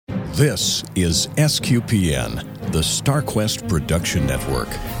This is SQPN, the StarQuest Production Network,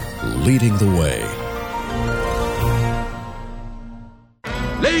 leading the way.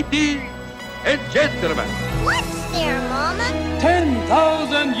 Ladies and gentlemen. What's there, Mama?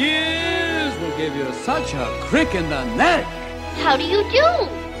 10,000 years will give you such a crick in the neck. How do you do?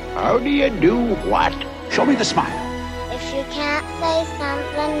 How do you do what? Show me the smile. If you can't say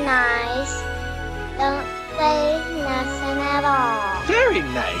something nice, don't say nothing at all. Very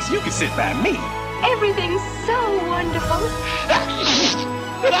nice. You can sit by me. Everything's so wonderful. Come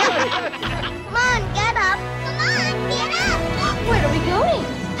on, get up. Come on, get up. Where are we going?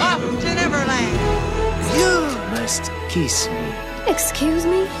 Up to Neverland. You must kiss me. Excuse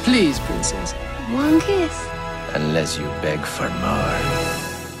me? Please, princess. One kiss. Unless you beg for more.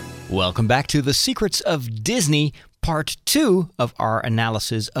 Welcome back to The Secrets of Disney, Part 2 of our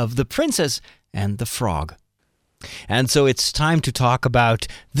analysis of The Princess and the Frog. And so it's time to talk about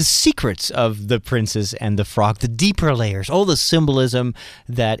the secrets of The Princess and the Frog, the deeper layers, all the symbolism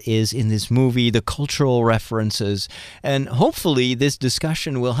that is in this movie, the cultural references. And hopefully this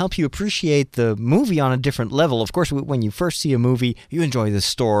discussion will help you appreciate the movie on a different level. Of course, when you first see a movie, you enjoy the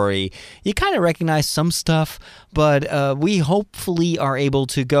story. You kind of recognize some stuff, but we hopefully are able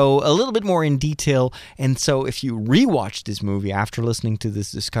to go a little bit more in detail. And so if you rewatch this movie after listening to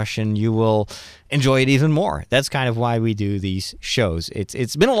this discussion, you will enjoy it even more. That's kind of why we do these shows.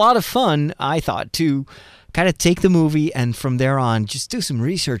 It's been a lot of fun, I thought, to kind of take the movie and from there on just do some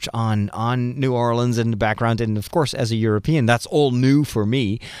research on New Orleans and the background. And of course, as a European, that's all new for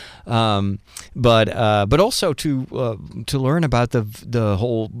me. But also to learn about the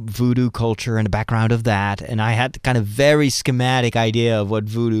whole voodoo culture and the background of that. And I had kind of very schematic idea of what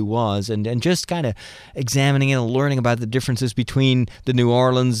voodoo was, and just kind of examining it and learning about the differences between the New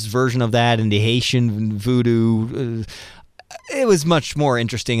Orleans version of that and the Haitian voodoo. It was much more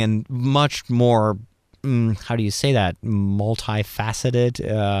interesting and much more, how do you say that, multifaceted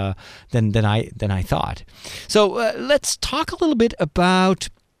than I thought. So let's talk a little bit about,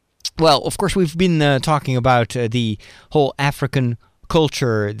 well, of course, we've been talking about the whole African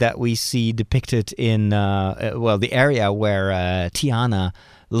culture that we see depicted in, the area where Tiana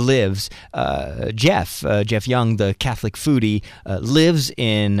lives. Jeff Young, the Catholic foodie, lives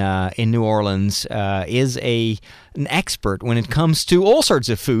in New Orleans, is an expert when it comes to all sorts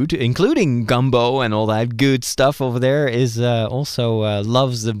of food, including gumbo and all that good stuff over there. Is also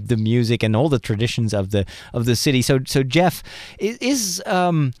loves the music and all the traditions of the city. So Jeff, is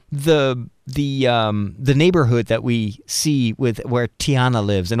the neighborhood that we see with where Tiana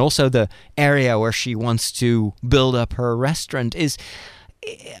lives, and also the area where she wants to build up her restaurant,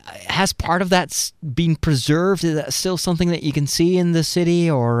 has part of that been preserved? Is that still something that you can see in the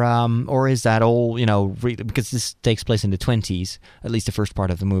city, or is that all, because this takes place in the 20s, at least the first part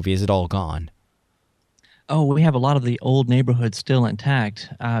of the movie, is it all gone? Oh, we have a lot of the old neighborhoods still intact.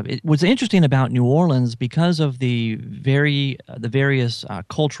 What's interesting about New Orleans, because of the various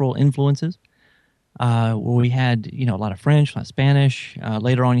cultural influences, where we had a lot of French, a lot of Spanish.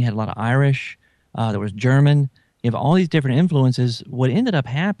 Later on, you had a lot of Irish. There was German. You have all these different influences. What ended up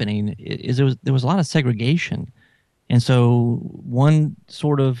happening is there was a lot of segregation, and so one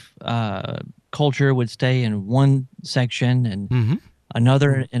sort of culture would stay in one section and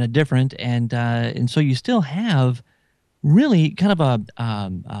another in a different, and so you still have really kind of a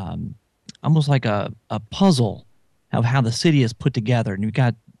almost like a puzzle of how the city is put together. And you've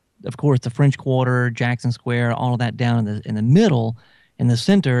got, of course, the French Quarter, Jackson Square, all of that down in the middle, in the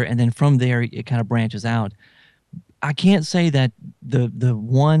center, and then from there it kind of branches out. I can't say that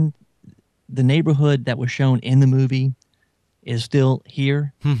the neighborhood that was shown in the movie is still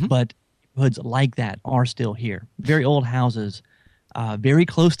here, but neighborhoods like that are still here. Very old houses, very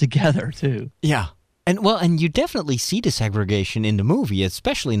close together too. Yeah. And you definitely see the segregation in the movie,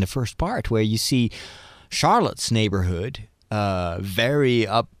 especially in the first part, where you see Charlotte's neighborhood, very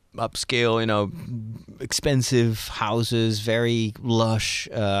upscale, expensive houses, very lush,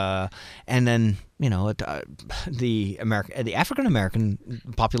 and then the African American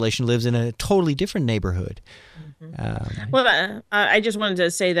population lives in a totally different neighborhood. I just wanted to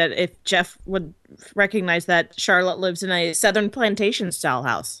say that if Jeff would recognize that Charlotte lives in a Southern plantation style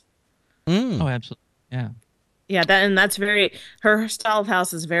house. Oh, absolutely, yeah. That's her style of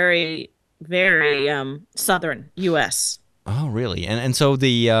house is very, very Southern U.S. Oh, really? And so and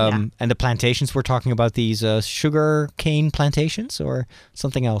the plantations, we're talking about these sugar cane plantations or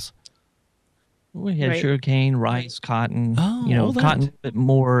something else? We had sugar cane, rice, cotton, cotton a bit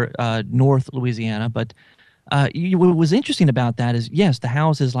more north Louisiana. But what was interesting about that is, yes, the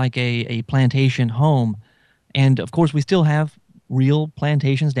house is like a plantation home. And, of course, we still have real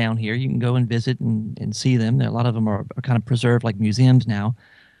plantations down here. You can go and visit and see them. A lot of them are kind of preserved like museums now.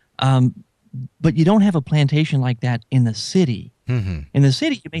 But you don't have a plantation like that in the city. Mm-hmm. In the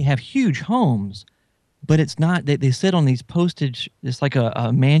city, you may have huge homes, but it's not. They sit on these postage. It's like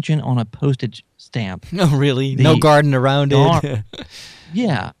a mansion on a postage stamp. No, really? No garden around it?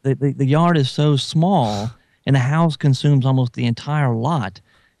 Yeah. The yard is so small, and the house consumes almost the entire lot.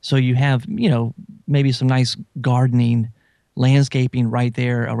 So you have, maybe some nice gardening, landscaping right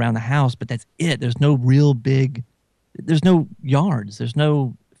there around the house, but that's it. There's no there's no yards. There's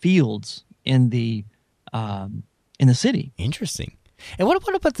no fields in the city. Interesting. And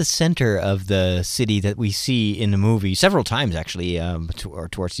what about the center of the city that we see in the movie several times, actually, or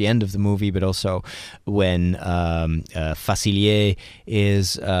towards the end of the movie, but also when Facilier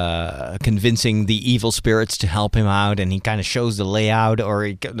is convincing the evil spirits to help him out, and he kind of shows the layout or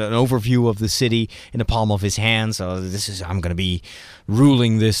an overview of the city in the palm of his hand. So I'm going to be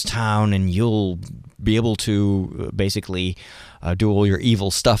ruling this town, and you'll be able to basically do all your evil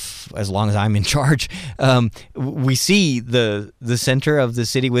stuff as long as I'm in charge. We see the center of the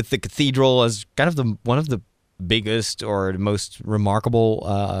city with the cathedral as kind of one of the biggest or the most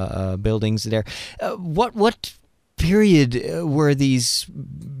remarkable buildings there. What period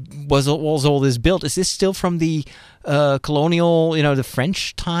was all this built? Is this still from the colonial, the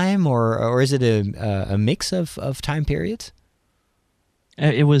French time, or is it a mix of time periods?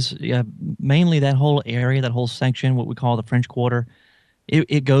 It was mainly that whole area, that whole section, what we call the French Quarter.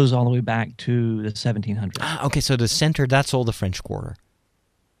 It goes all the way back to the 1700s. Okay, so the center, that's all the French Quarter.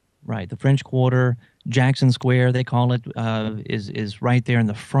 Right, the French Quarter, Jackson Square, they call it, is right there in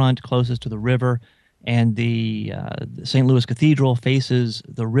the front, closest to the river. And the St. Louis Cathedral faces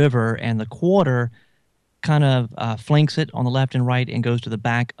the river, and the quarter kind of flanks it on the left and right and goes to the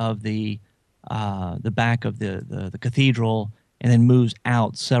back of the cathedral, and then moves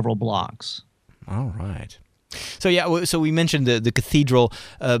out several blocks. All right. So we mentioned the cathedral,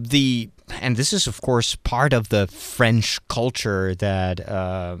 and this is of course part of the French culture that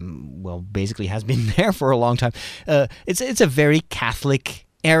basically has been there for a long time. It's a very Catholic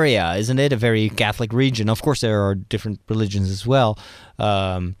area, isn't it? A very Catholic region. Of course, there are different religions as well,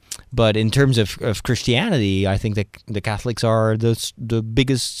 but in terms of Christianity, I think that the Catholics are the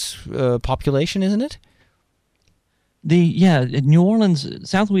biggest population, isn't it? New Orleans,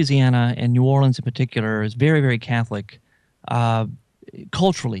 South Louisiana, and New Orleans in particular is very, very Catholic,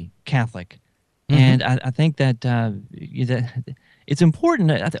 culturally Catholic, and I think that it's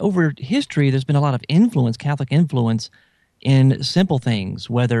important. Over history, there's been a lot of influence, Catholic influence, in simple things,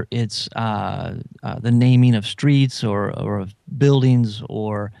 whether it's the naming of streets or of buildings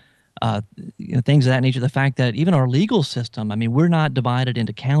or things of that nature. The fact that even our legal system, I mean, we're not divided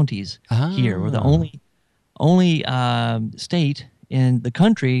into counties here. We're the only state in the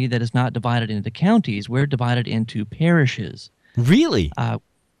country that is not divided into counties. We're divided into parishes. Really? Of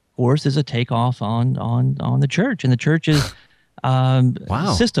course, there's a takeoff on the church, and the church's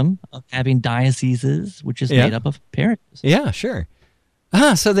system of having dioceses, which is made up of parishes. Yeah, sure.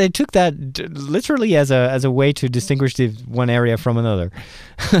 So they took that literally as a way to distinguish the one area from another.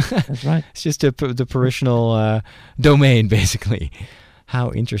 That's right. It's just the parishional domain, basically.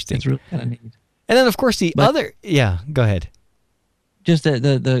 How interesting. It's really kind of neat. And then, of course, go ahead. Just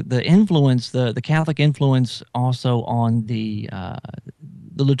the influence, the Catholic influence also on the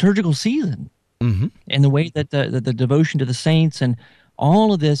liturgical season, and the way that the devotion to the saints and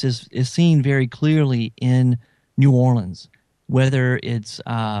all of this is seen very clearly in New Orleans. Whether it's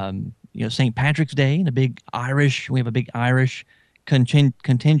St. Patrick's Day, and we have a big Irish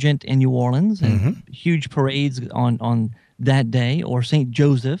contingent in New Orleans, and huge parades on that day, or St.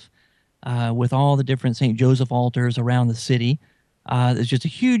 Joseph. With all the different St. Joseph altars around the city. There's just a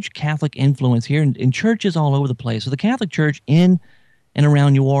huge Catholic influence here in churches all over the place. So the Catholic Church in and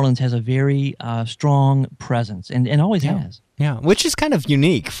around New Orleans has a very strong presence and always has. Yeah, which is kind of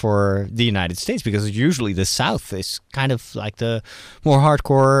unique for the United States, because usually the South is kind of like the more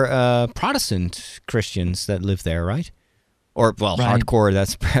hardcore Protestant Christians that live there, right? Or, right. Hardcore,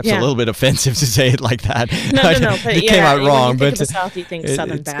 that's perhaps a little bit offensive to say it like that. No, but it came out wrong. But the South, you think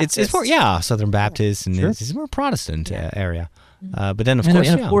Southern Baptist. It's more, Southern Baptist, and it's more Protestant area. But then, of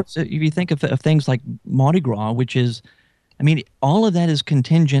course, if you think of things like Mardi Gras, which is, I mean, all of that is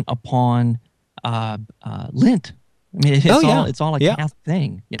contingent upon Lent. I mean, it's all a Catholic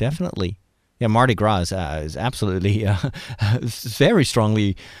thing. Definitely. Yeah, Mardi Gras is absolutely very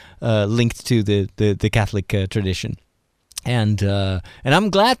strongly linked to the Catholic tradition. And I'm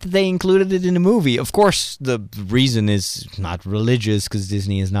glad that they included it in the movie. Of course, the reason is not religious, because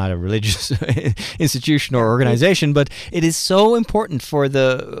Disney is not a religious institution or organization, but it is so important for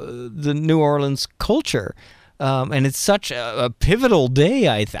the New Orleans culture. And it's such a pivotal day.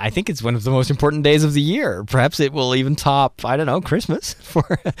 I think it's one of the most important days of the year. Perhaps it will even top, I don't know, Christmas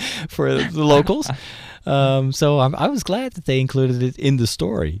for the locals. So I was glad that they included it in the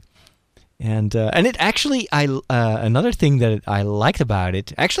story. And it actually, another thing that I liked about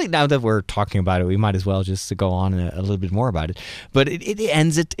it, actually now that we're talking about it, we might as well just go on a little bit more about it. But it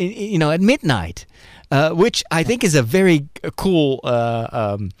ends at midnight, which I think is a very cool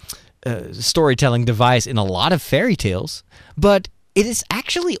storytelling device in a lot of fairy tales. But it is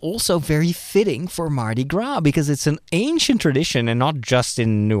actually also very fitting for Mardi Gras, because it's an ancient tradition, and not just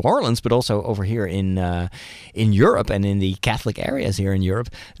in New Orleans, but also over here in Europe and in the Catholic areas here in Europe,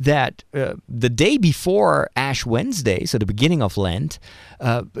 that the day before Ash Wednesday, so the beginning of Lent,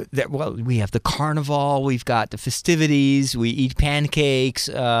 we have the carnival, we've got the festivities, we eat pancakes,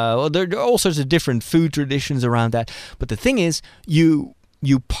 there are all sorts of different food traditions around that. But the thing is, you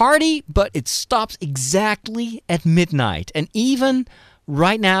party, but it stops exactly at midnight. And even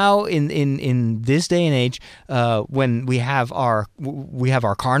right now, in this day and age, when we have our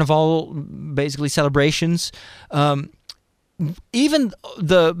carnival basically celebrations, even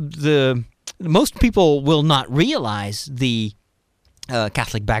the most people will not realize the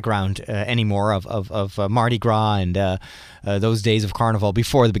Catholic background anymore of Mardi Gras and those days of carnival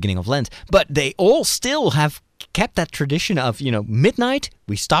before the beginning of Lent, but they all still have kept that tradition of, midnight,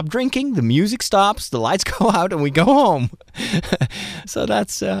 we stop drinking, the music stops, the lights go out, and we go home. So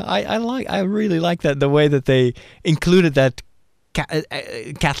that's I really like that, the way that they included that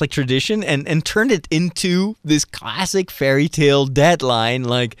Catholic tradition and turned it into this classic fairy tale deadline.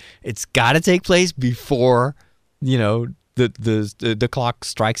 Like, it's got to take place before the clock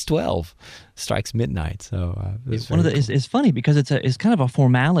strikes 12, strikes midnight. So it's funny because it's kind of a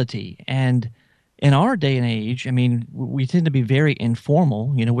formality. And in our day and age, I mean, we tend to be very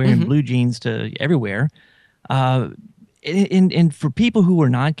informal, wearing blue jeans to everywhere. And for people who are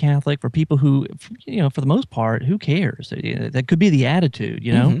not Catholic, for people who, for the most part, who cares? That could be the attitude,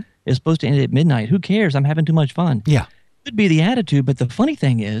 It's supposed to end at midnight. Who cares? I'm having too much fun. Yeah. Could be the attitude, but the funny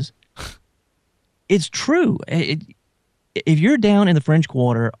thing is, it's true. If you're down in the French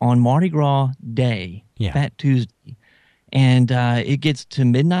Quarter on Mardi Gras Day, Fat Tuesday, and it gets to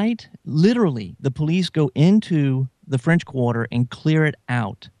midnight, literally, the police go into the French Quarter and clear it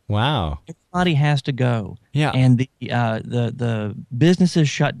out. Wow. Everybody has to go. Yeah. And the businesses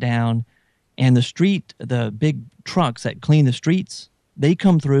shut down, and the big trucks that clean the streets, they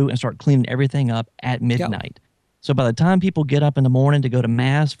come through and start cleaning everything up at midnight. Yep. So by the time people get up in the morning to go to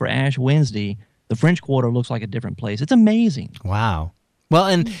Mass for Ash Wednesday, the French Quarter looks like a different place. It's amazing. Wow. Well,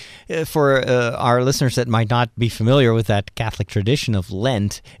 and for our listeners that might not be familiar with that Catholic tradition of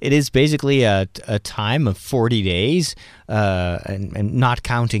Lent, it is basically a time of 40 days, and not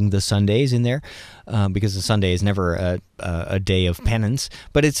counting the Sundays in there, because the Sunday is never a day of penance,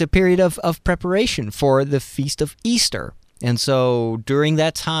 but it's a period of preparation for the Feast of Easter. And so during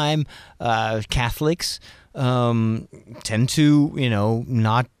that time, Catholics tend to,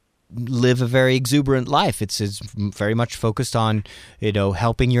 not live a very exuberant life. It's very much focused on,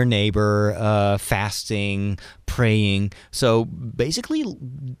 helping your neighbor, fasting, praying. So basically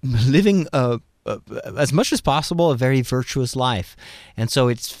living as much as possible a very virtuous life. And so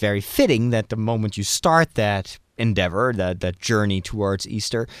it's very fitting that the moment you start that endeavor, that journey towards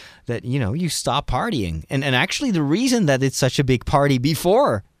Easter, that, you stop partying. And actually the reason that it's such a big party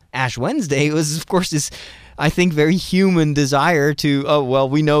before Ash Wednesday was, of course, this, I think, very human desire to,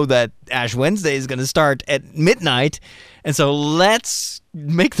 we know that Ash Wednesday is going to start at midnight, and so let's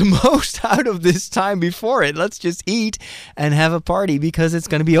make the most out of this time before it. Let's just eat and have a party because it's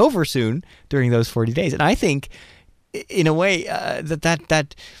going to be over soon during those 40 days. And I think, in a way,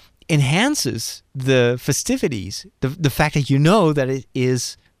 that enhances the festivities, the fact that that it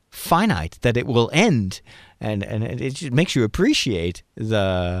is finite, that it will end. And it just makes you appreciate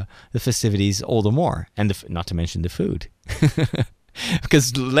the festivities all the more, and not to mention the food.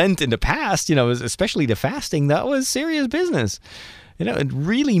 Because Lent in the past, especially the fasting, that was serious business. It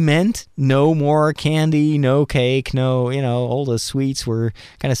really meant no more candy, no cake, no, all the sweets were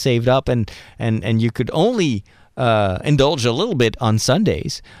kind of saved up, and you could only indulge a little bit on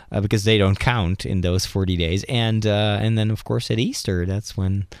Sundays because they don't count in those 40 days, and then of course at Easter, that's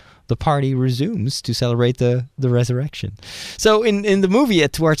when the party resumes to celebrate the resurrection. So in the movie,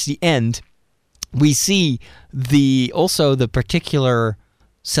 towards the end, we see the particular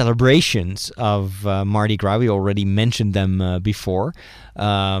celebrations of Mardi Gras. We already mentioned them before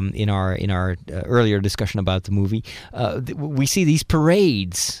in our earlier discussion about the movie. We see these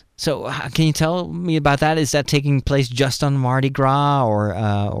parades. So can you tell me about that? Is that taking place just on Mardi Gras,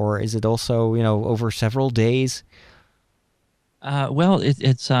 or is it also over several days? Well,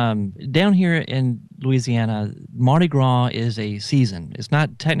 it's down here in Louisiana. Mardi Gras is a season. It's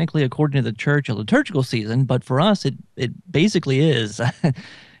not technically, according to the church, a liturgical season, but for us, it basically is.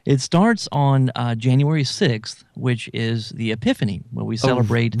 It starts on January 6th, which is the Epiphany, where we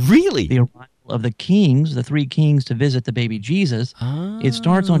celebrate the arrival of the kings, the three kings, to visit the baby Jesus. It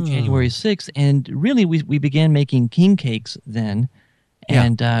starts on January 6th, and really we began making king cakes then.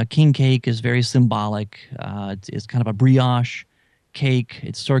 And king cake is very symbolic. It's kind of a brioche cake.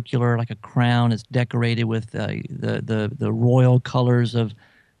 It's circular like a crown. It's decorated with the royal colors of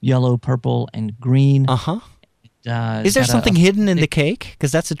yellow, purple, and green. Is there something hidden in the cake?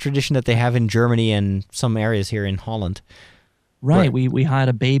 Because that's a tradition that they have in Germany and some areas here in Holland. Right. We hide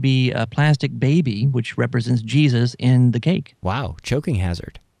a plastic baby, which represents Jesus, in the cake. Wow, choking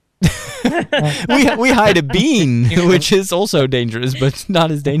hazard. we hide a bean, which is also dangerous, but not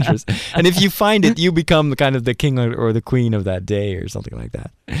as dangerous. And if you find it, you become kind of the king or the queen of that day, or something like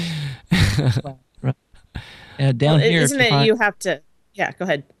that. Right. Down here, isn't it? You have to. Yeah, go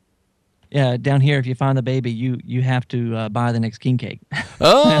ahead. Yeah, down here, if you find the baby, you have to buy the next king cake.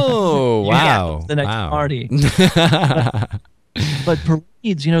 Oh, wow! The next party. But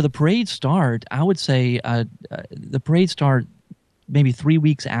parades, the parades start. I would say the parades start maybe 3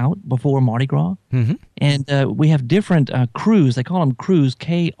 weeks out before Mardi Gras. Mm-hmm. And we have different crews. They call them crews,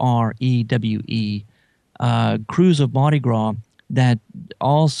 Krewe, crews of Mardi Gras that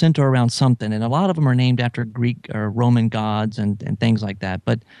all center around something. And a lot of them are named after Greek or Roman gods and things like that.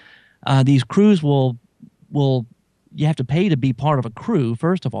 But these crews will you have to pay to be part of a crew,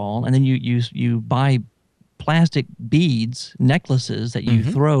 first of all, and then you buy plastic beads, necklaces that you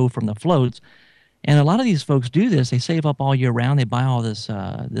throw from the floats. And a lot of these folks do this. They save up all year round. They buy all this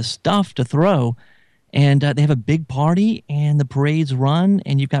stuff to throw, and they have a big party, and the parades run,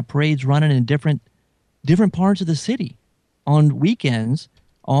 and you've got parades running in different parts of the city on weekends,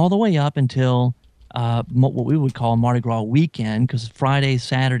 all the way up until what we would call Mardi Gras weekend, because Friday,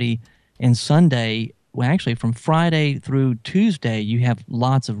 Saturday, and Sunday, well, actually from Friday through Tuesday, you have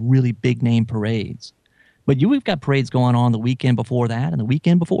lots of really big-name parades. But we've got parades going on the weekend before that and the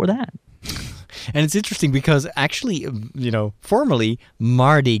weekend before that. And it's interesting because actually, formally,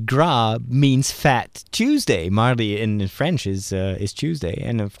 Mardi Gras means Fat Tuesday. Mardi in French is Tuesday.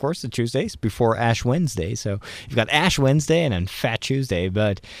 And of course, the Tuesday's before Ash Wednesday. So you've got Ash Wednesday and then Fat Tuesday.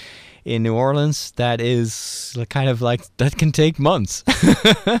 But in New Orleans, that is kind of like, that can take months.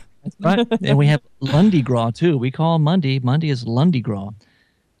 That's right. And we have Lundi Gras, too. We call Monday is Lundi Gras.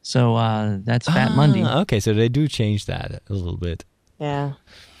 So that's Fat Monday. Okay, so they do change that a little bit. Yeah.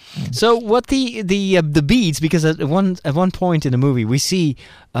 So what the beads, because at one point in the movie we see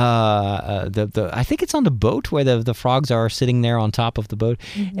I think it's on the boat where the frogs are sitting there on top of the boat,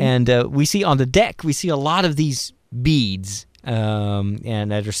 and we see on the deck we see a lot of these beads and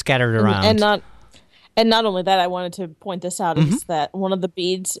that are scattered around. And not only that, I wanted to point this out is that one of the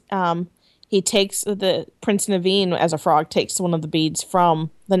beads, he takes the Prince Naveen as a frog takes one of the beads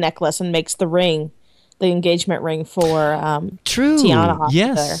from the necklace and makes the ring. The engagement ring for Tiana.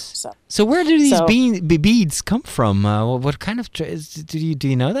 Yes. There, so where do these beads come from? What kind of do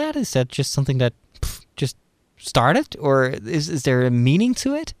you know that? Is that just something that just started, or is there a meaning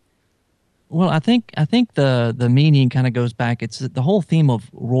to it? Well, I think the meaning kind of goes back. It's the whole theme of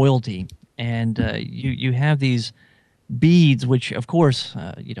royalty, and you have these beads, which of course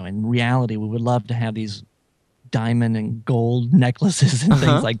in reality we would love to have these diamond and gold necklaces and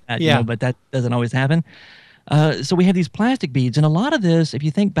things like that, but that doesn't always happen. So we have these plastic beads, and a lot of this, if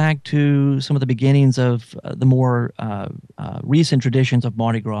you think back to some of the beginnings of the more recent traditions of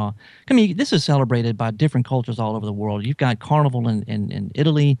Mardi Gras, I mean, this is celebrated by different cultures all over the world. You've got Carnival in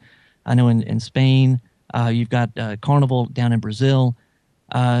Italy, I know in Spain, you've got Carnival down in Brazil.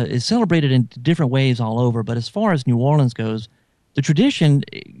 It's celebrated in different ways all over, but as far as New Orleans goes, the tradition,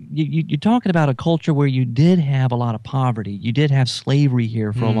 you're talking about a culture where you did have a lot of poverty. You did have slavery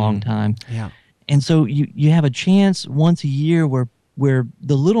here for a long time. Yeah. And so you have a chance once a year where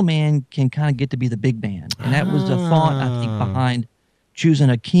the little man can kind of get to be the big man. And that was the thought, I think, behind choosing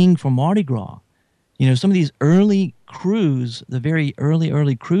a king for Mardi Gras. Some of these early crews, the very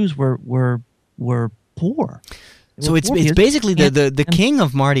early crews were poor. So it's basically the king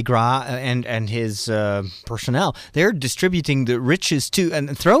of Mardi Gras and his personnel. They're distributing the riches to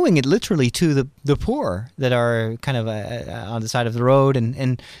and throwing it literally to the poor that are kind of on the side of the road,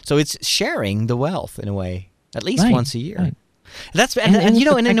 and so it's sharing the wealth in a way, at least once a year. Right. That's and you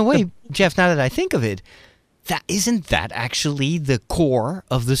know, and in a way, Jeff, now that I think of it, isn't that actually the core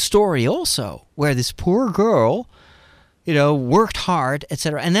of the story also, where this poor girl, you know, worked hard,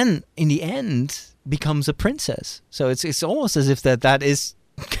 etc., and then in the end becomes a princess. So it's almost as if that is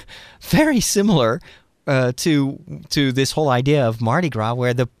very similar to this whole idea of Mardi Gras,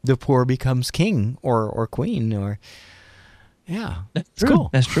 where the poor becomes king or queen, or that's true. Cool.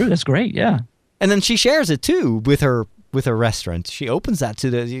 That's true. That's great. Yeah, and then she shares it too with her restaurant. She opens that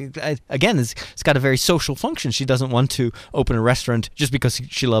to again, it's got a very social function. She doesn't want to open a restaurant just because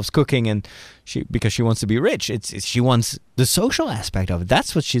she loves cooking and because she wants to be rich. She wants the social aspect of it.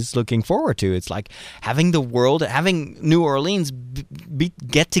 That's what she's looking forward to. It's like having having New Orleans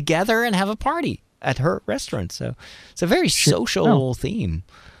get together and have a party at her restaurant. So it's a very social theme.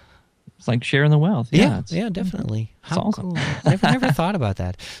 It's like sharing the wealth. Yeah, definitely. That's awesome. Cool. Never thought about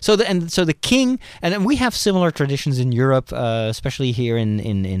that. So the king, and we have similar traditions in Europe, especially here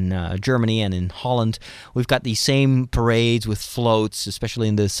in Germany and in Holland. We've got these same parades with floats, especially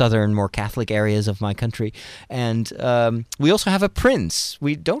in the southern, more Catholic areas of my country. And we also have a prince.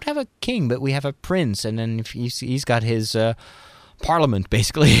 We don't have a king, but we have a prince, and then he's got his parliament,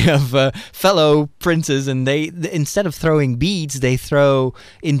 basically, of fellow princes, and they instead of throwing beads,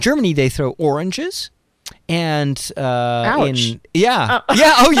 in Germany they throw oranges, and Ouch. you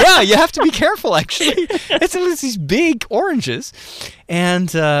have to be careful, actually. It's these big oranges, and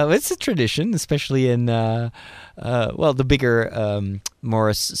it's a tradition, especially in the bigger,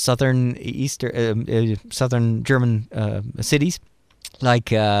 more southern southern German cities,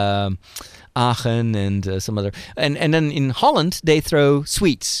 like Aachen and some other, and then in Holland they throw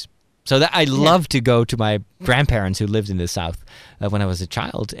sweets. So that I love to go to my grandparents who lived in the south when I was a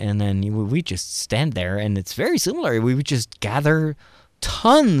child, and then we just stand there, and it's very similar. We would just gather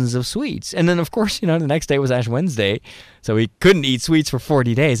tons of sweets, and then of course the next day was Ash Wednesday, so we couldn't eat sweets for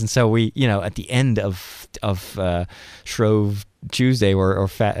 40 days, and so we at the end of Shrove Tuesday or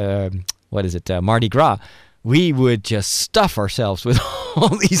Mardi Gras, we would just stuff ourselves with all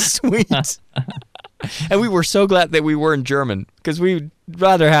these sweets. And we were so glad that we weren't German, because we'd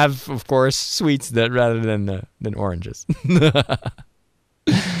rather have, of course, sweets rather than oranges.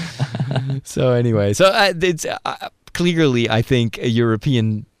 So anyway, it's clearly, I think, a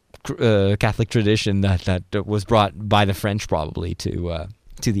European Catholic tradition that was brought by the French probably to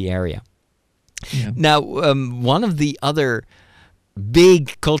the area. Yeah. Now, one of the other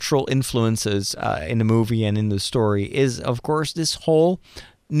big cultural influences in the movie and in the story is, of course, this whole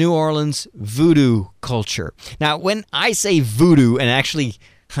New Orleans voodoo culture. Now, when I say voodoo, and actually,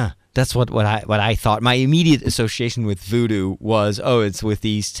 that's what I thought. My immediate association with voodoo was, it's with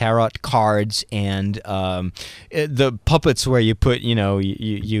these tarot cards and the puppets where you put,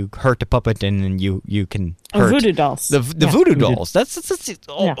 you hurt the puppet and then you can hurt. Voodoo dolls. The voodoo dolls. That's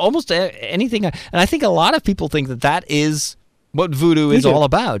almost anything. And I think a lot of people think that is what voodoo is all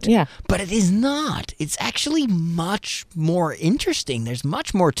about. Yeah. But it is not. It's actually much more interesting. There's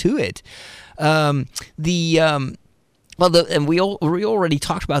much more to it. And we already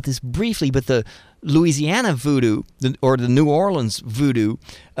talked about this briefly, but the Louisiana voodoo, or the New Orleans voodoo,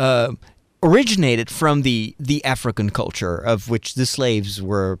 originated from the African culture of which the slaves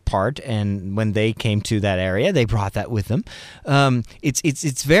were part, and when they came to that area, they brought that with them. It's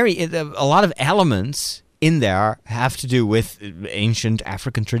a lot of elements in there have to do with ancient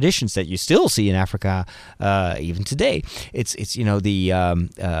African traditions that you still see in Africa even today. It's the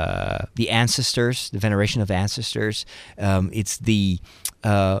ancestors, the veneration of ancestors. It's the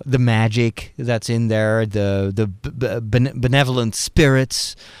magic that's in there, the benevolent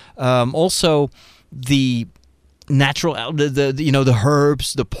spirits. Also the natural, the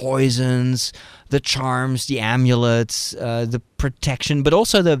herbs, the poisons, the charms, the amulets, the protection, but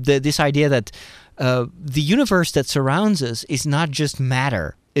also this idea that the universe that surrounds us is not just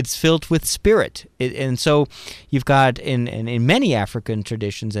matter. It's filled with spirit. And so you've got, in many African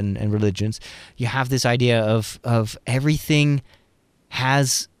traditions and religions, you have this idea of everything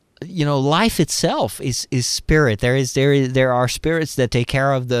has, life itself is spirit. There are spirits that take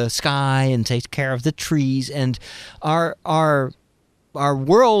care of the sky and take care of the trees, and our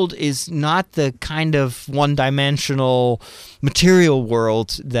world is not the kind of one-dimensional material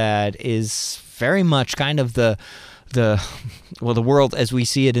world that is very much kind of the world as we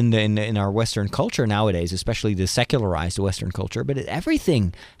see it in our Western culture nowadays, especially the secularized Western culture. But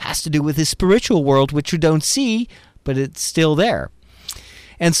everything has to do with this spiritual world, which you don't see, but it's still there.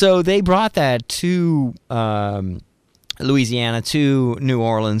 And so they brought that to Louisiana, to New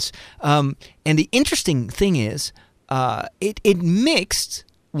Orleans. And the interesting thing is, it mixed,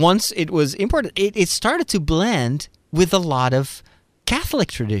 once it was imported, it started to blend with a lot of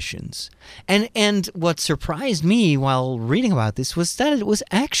Catholic traditions. And what surprised me while reading about this was that it was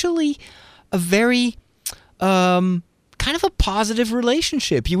actually a very kind of a positive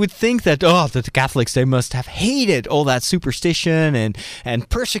relationship. You would think that, the Catholics, they must have hated all that superstition and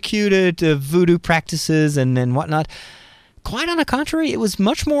persecuted voodoo practices and whatnot. Quite on the contrary, it was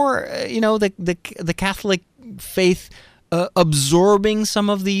much more, the Catholic faith absorbing some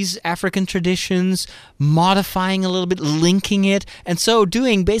of these African traditions, modifying a little bit, linking it, and so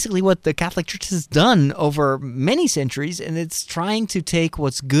doing basically what the Catholic Church has done over many centuries, and it's trying to take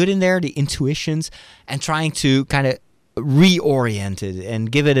what's good in there, the intuitions, and trying to kind of reorient it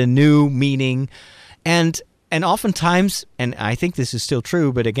and give it a new meaning. And oftentimes, and I think this is still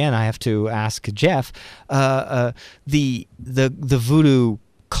true, but again, I have to ask Jeff, the voodoo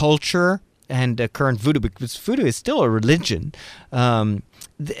culture and current voodoo, because voodoo is still a religion,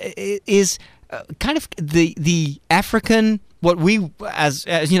 is kind of the African, what we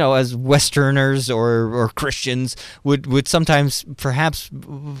as Westerners or Christians would sometimes perhaps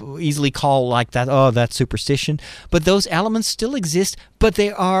easily call like that, that's superstition. But those elements still exist, but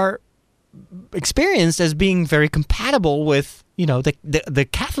they are experienced as being very compatible with the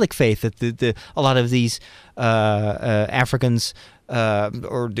Catholic faith that a lot of these Africans,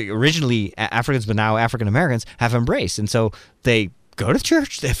 or originally Africans but now African Americans, have embraced. And so they go to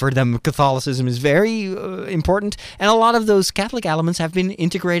church. For them, Catholicism is very important, and a lot of those Catholic elements have been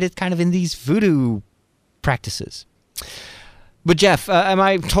integrated kind of in these voodoo practices. But Jeff, am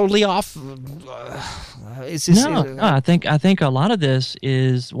I totally off? No, I think a lot of this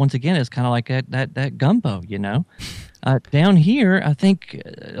is, once again, it's kind of like that gumbo, Down here, I think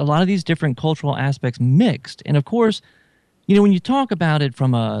a lot of these different cultural aspects mixed, and of course, when you talk about it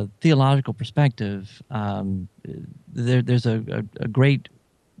from a theological perspective, there's a great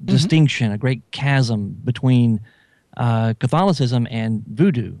distinction, a great chasm between Catholicism and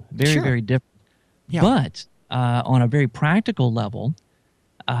voodoo. Very, very different. Yeah. But on a very practical level,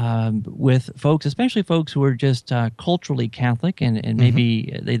 with folks, especially folks who are just culturally Catholic, and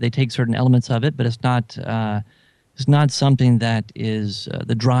maybe they take certain elements of it, but it's not something that is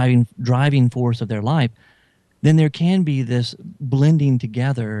the driving force of their life, then there can be this blending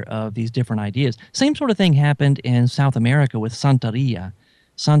together of these different ideas. Same sort of thing happened in South America with Santeria.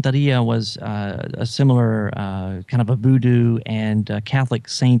 Santeria was a similar kind of a voodoo and Catholic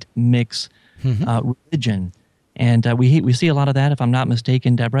saint mix religion. And we see a lot of that, if I'm not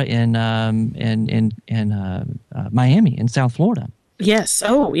mistaken, Deborah, in Miami, in South Florida. Yes.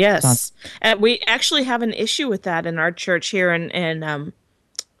 Oh, yes. We actually have an issue with that in our church here in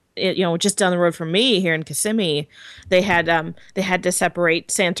just down the road from me here in Kissimmee. They had to separate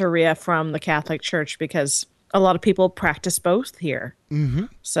Santeria from the Catholic Church because a lot of people practice both here. Mm-hmm.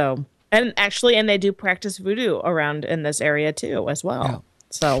 So, and they do practice voodoo around in this area too, as well. Yeah.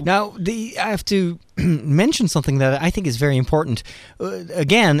 So now I have to mention something that I think is very important.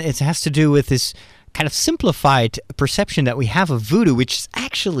 Again, it has to do with this kind of simplified perception that we have of voodoo, which is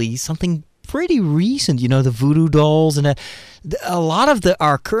actually something pretty recent. The voodoo dolls and a lot of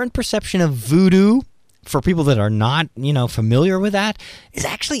our current perception of voodoo, for people that are not familiar with that, is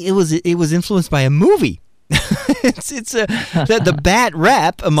actually it was influenced by a movie. The bad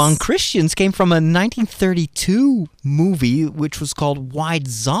rap among Christians came from a 1932 movie which was called White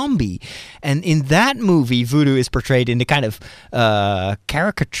Zombie, and in that movie voodoo is portrayed in the kind of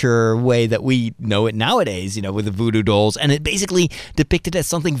caricature way that we know it nowadays, with the voodoo dolls, and it basically depicted as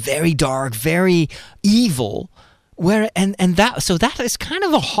something very dark, very evil. That is kind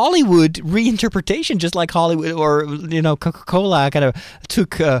of a Hollywood reinterpretation, just like Hollywood or Coca-Cola kind of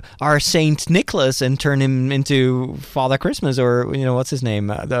took our Saint Nicholas and turned him into Father Christmas, or what's his name,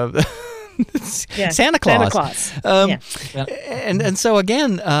 Santa Claus. And so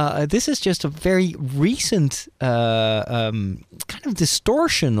again, this is just a very recent kind of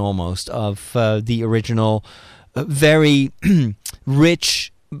distortion almost of the original, very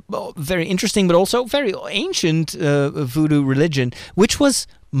rich, very interesting, but also very ancient voodoo religion, which was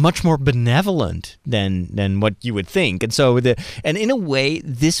much more benevolent than what you would think. And so, and in a way,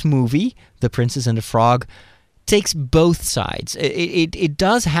 this movie, The Princess and the Frog, takes both sides. It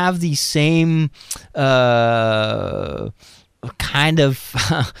does have the same kind of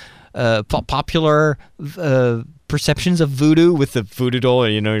popular perceptions of voodoo with the voodoo doll.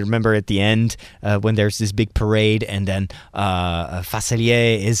 You remember at the end when there's this big parade, and then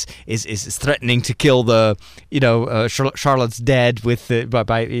Facelier is threatening to kill the Charlotte's dead with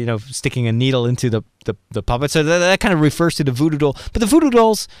by sticking a needle into the puppet. So that kind of refers to the voodoo doll. But the voodoo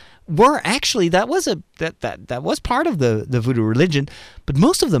dolls were actually that was part of the voodoo religion, but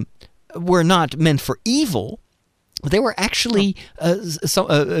most of them were not meant for evil. They were actually a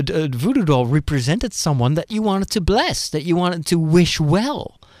voodoo doll represented someone that you wanted to bless, that you wanted to wish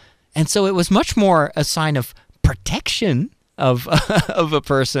well, and so it was much more a sign of protection of of a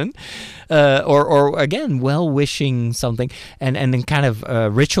person, or again, well wishing something, and then kind of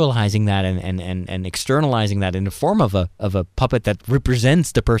ritualizing that and externalizing that in the form of a puppet that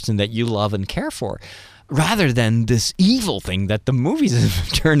represents the person that you love and care for, rather than this evil thing that the movies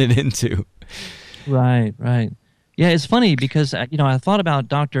have turned it into. Right. Yeah, it's funny because I thought about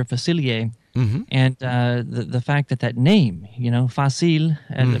Dr. Facilier and the fact that name, Facil,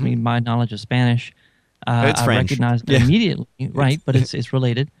 and I mean my knowledge of Spanish, it's I French. recognized it immediately, right? But it's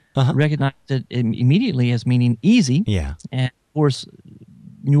related. Recognized it immediately as meaning easy. Yeah, and of course,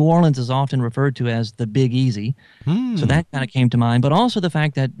 New Orleans is often referred to as the Big Easy, so that kind of came to mind. But also the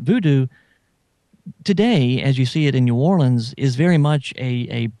fact that voodoo today, as you see it in New Orleans, is very much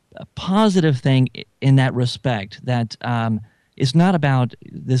a positive thing in that respect, that it's not about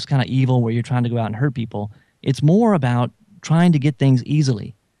this kind of evil where you're trying to go out and hurt people. It's more about trying to get things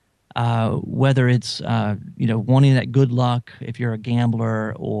easily, whether it's wanting that good luck if you're a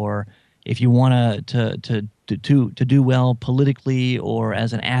gambler, or if you want to do well politically, or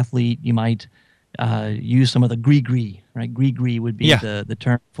as an athlete you might use some of the gris-gris, right? Gris-gris would be the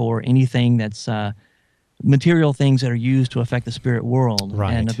term for anything that's material things that are used to affect the spirit world,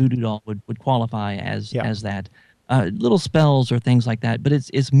 right. And a voodoo doll would qualify as that. Little spells or things like that, but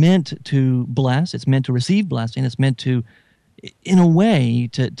it's meant to bless. It's meant to receive blessing. It's meant to, in a way,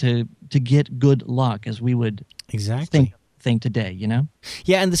 to get good luck, as we would think today.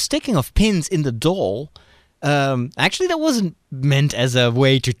 Yeah, and the sticking of pins in the doll. Actually, that wasn't meant as a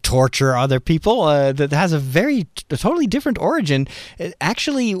way to torture other people. That has a totally different origin. It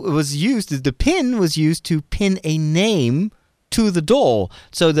actually was used, the pin was used to pin a name to the doll.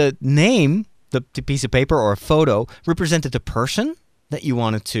 So the name, the piece of paper or a photo, represented the person that you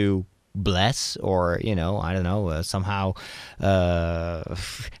wanted to bless, or, somehow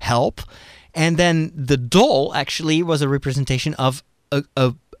help. And then the doll actually was a representation of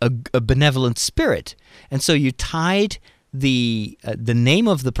a benevolent spirit, and so you tied the name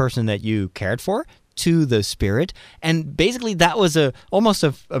of the person that you cared for to the spirit, and basically that was almost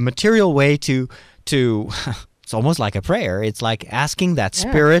a material way to it's almost like a prayer. It's like asking that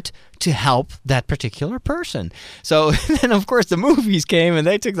spirit to help that particular person. So then, of course, the movies came and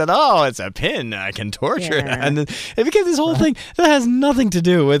they took that, it's a pin, I can torture it. And then it became this whole thing that has nothing to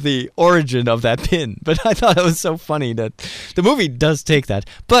do with the origin of that pin. But I thought it was so funny that the movie does take that.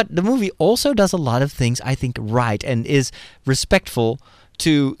 But the movie also does a lot of things, I think, right, and is respectful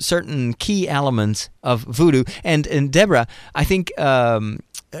to certain key elements of voodoo. And Deborah, I think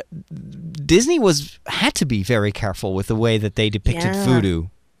Disney had to be very careful with the way that they depicted voodoo.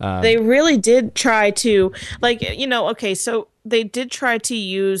 They really did try to, so they did try to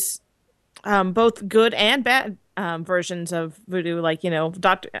use both good and bad versions of voodoo. Like,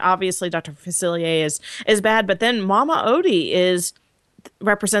 Dr. Facilier is bad, but then Mama Odie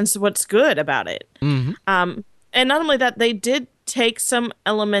represents what's good about it. Mm-hmm. And not only that, they did take some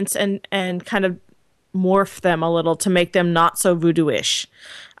elements and kind of morph them a little to make them not so voodoo-ish.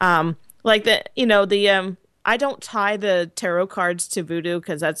 Like I don't tie the tarot cards to voodoo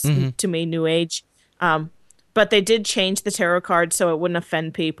because that's to me New Age. But they did change the tarot cards so it wouldn't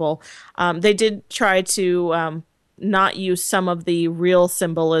offend people. They did try to not use some of the real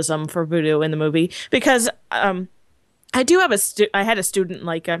symbolism for voodoo in the movie, because I do have I had a student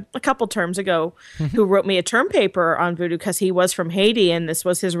like a couple terms ago who wrote me a term paper on voodoo because he was from Haiti and this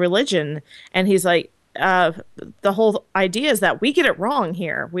was his religion, and he's like, the whole idea is that we get it wrong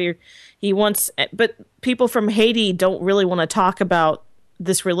here. But people from Haiti don't really want to talk about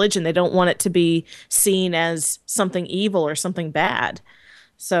this religion. They don't want it to be seen as something evil or something bad.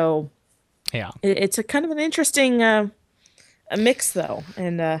 So, it's a kind of an interesting a mix, though.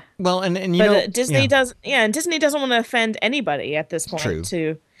 And Disney does. Yeah, and Disney doesn't want to offend anybody at this point.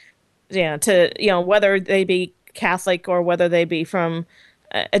 True. To whether they be Catholic or whether they be from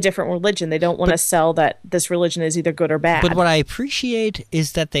a different religion. They don't want to sell that this religion is either good or bad. But what I appreciate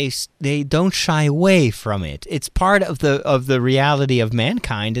is that they don't shy away from it. It's part of the reality of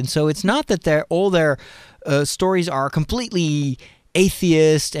mankind, and so it's not that all their stories are completely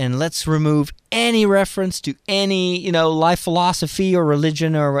atheist and let's remove any reference to any, life philosophy or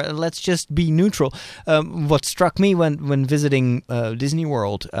religion, or let's just be neutral. What struck me when visiting Disney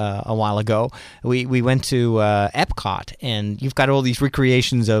World a while ago, we went to Epcot, and you've got all these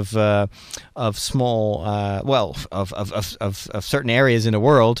recreations of small, of certain areas in the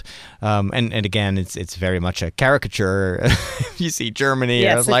world, and again, it's very much a caricature. You see Germany,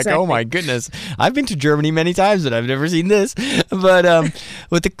 yes, I was like, exactly. oh my goodness, I've been to Germany many times, but I've never seen this. But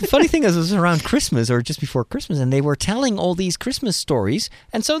the funny thing is, it was around Christmas or just before Christmas, and they were telling all these Christmas stories,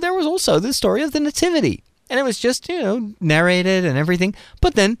 and so there was also the story of the Nativity, and it was just narrated and everything.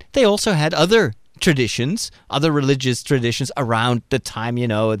 But then they also had other traditions, other religious traditions around the time.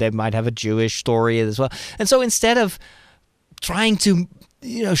 They might have a Jewish story as well, and so instead of trying to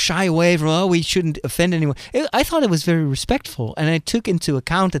shy away from, we shouldn't offend anyone, I thought it was very respectful, and I took into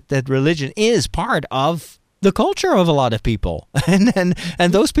account that religion is part of the culture of a lot of people, and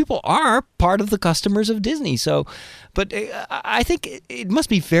those people are part of the customers of Disney. So, but I think it must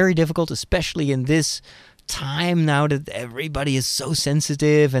be very difficult, especially in this time now that everybody is so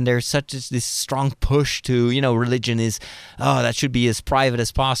sensitive, and there's such this strong push to religion is that should be as private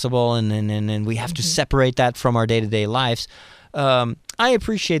as possible, and we have to separate that from our day-to-day lives. I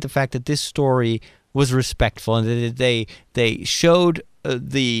appreciate the fact that this story was respectful, and that they showed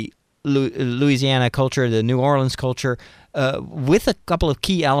the Louisiana culture, the New Orleans culture, with a couple of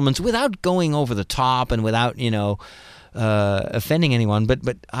key elements, without going over the top and without offending anyone.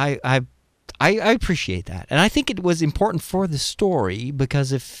 But I appreciate that, and I think it was important for the story,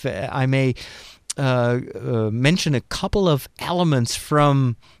 because if I may mention a couple of elements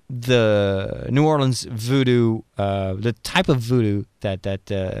from the New Orleans voodoo, the type of voodoo that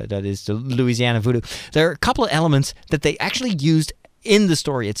is the Louisiana voodoo. There are a couple of elements that they actually used in the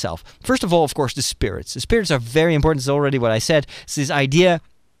story itself. First of all, of course, the spirits. The spirits are very important. It's already what I said. It's this idea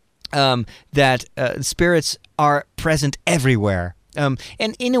that spirits are present everywhere, and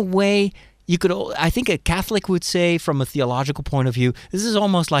in a way, I think a Catholic would say, from a theological point of view, this is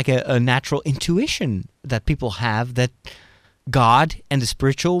almost like a natural intuition that people have, that God and the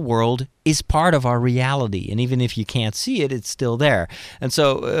spiritual world is part of our reality, and even if you can't see it, it's still there. And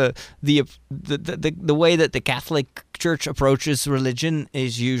so the way that the Catholic Church approaches religion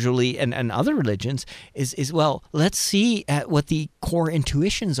is usually, and other religions, is well, let's see at what the core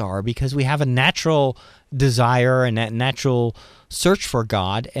intuitions are, because we have a natural desire and that natural search for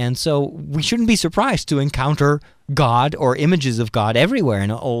God, and so we shouldn't be surprised to encounter God or images of God everywhere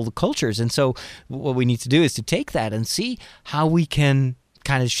in all the cultures. And so what we need to do is to take that and see how we can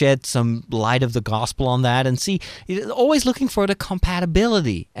kind of shed some light of the gospel on that, and see, always looking for the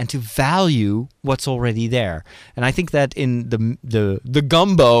compatibility and to value what's already there. And I think that in the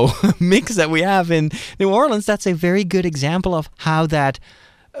gumbo mix that we have in New Orleans, that's a very good example of how that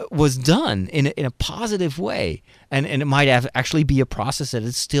was done in a positive way, and it might have actually be a process that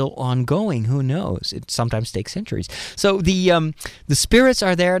is still ongoing. Who knows? It sometimes takes centuries. So the spirits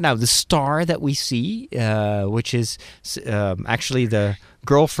are there now. The star that we see, which is actually the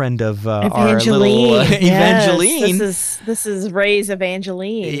girlfriend of our little Evangeline. Yes, this is Ray's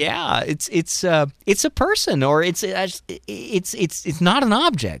Evangeline. Yeah, it's a person, or it's not an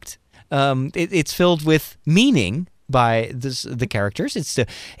object. It's filled with meaning by the characters. It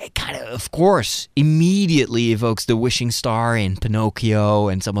kind of course, immediately evokes the wishing star in Pinocchio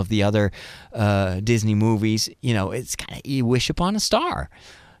and some of the other Disney movies. It's kind of, you wish upon a star.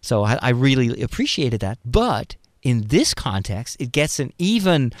 So I really appreciated that. But in this context, it gets an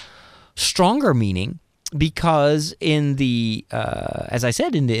even stronger meaning, because in the as I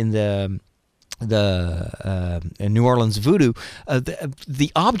said, in the New Orleans voodoo,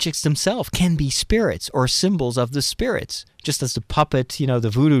 the objects themselves can be spirits or symbols of the spirits, just as the puppet, the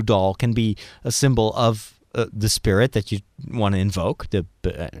voodoo doll, can be a symbol of the spirit that you want to invoke,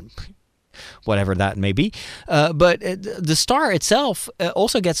 whatever that may be. But the star itself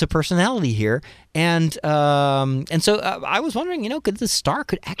also gets a personality here, and so I was wondering, could the star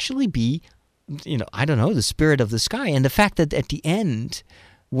could actually be, I don't know, the spirit of the sky, and the fact that at the end,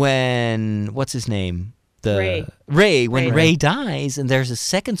 when, what's his name? Ray dies and there's a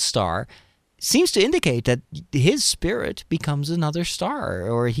second star, seems to indicate that his spirit becomes another star,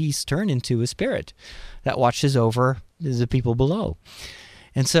 or he's turned into a spirit that watches over the people below.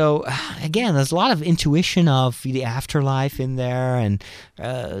 And so, again, there's a lot of intuition of the afterlife in there, and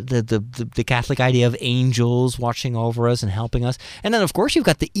the Catholic idea of angels watching over us and helping us. And then, of course, you've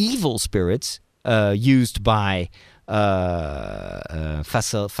got the evil spirits used by Facilier,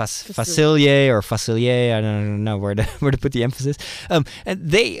 I don't know where to put the emphasis. And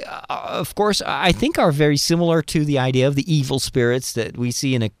they, of course, I think are very similar to the idea of the evil spirits that we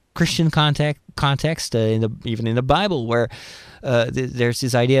see in a Christian context, even in the Bible, where there's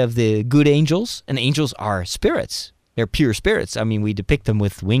this idea of the good angels, and angels are spirits. They're pure spirits. I mean, we depict them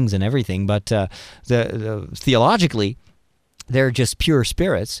with wings and everything, but theologically, they're just pure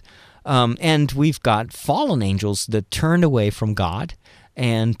spirits. And we've got fallen angels that turned away from God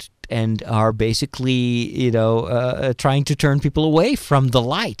and are basically, trying to turn people away from the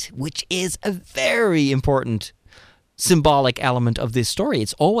light, which is a very important symbolic element of this story.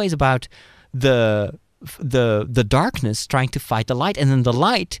 It's always about the darkness trying to fight the light, and then the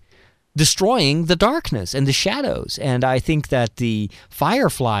light destroying the darkness and the shadows. And I think that the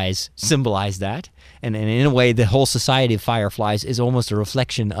fireflies symbolize that, and in a way, the whole society of fireflies is almost a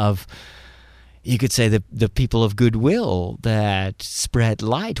reflection of, you could say, the people of goodwill that spread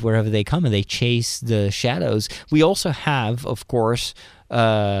light wherever they come, and they chase the shadows. We also have, of course,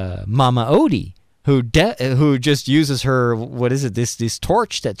 Mama Odie, who just uses her, what is it, this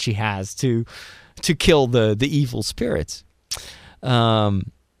torch that she has to kill the evil spirits.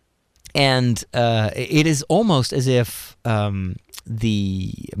 And it is almost as if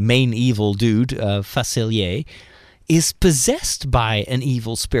the main evil dude, Facilier, is possessed by an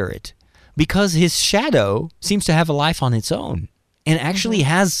evil spirit, because his shadow seems to have a life on its own and actually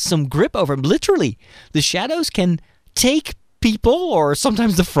has some grip over him. Literally, the shadows can take people, or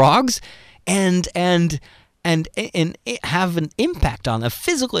sometimes the frogs, and have an impact on, a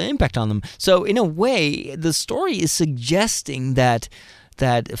physical impact on them. So in a way, the story is suggesting that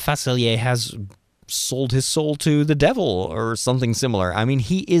Facilier has sold his soul to the devil or something similar. I mean,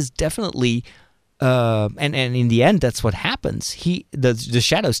 he is definitely, and in the end, that's what happens. The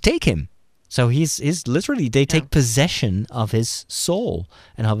shadows take him. So he's literally, they take possession of his soul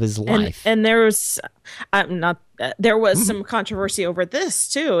and of his life. And there was some controversy over this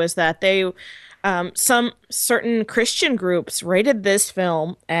too, is that they, some certain Christian groups rated this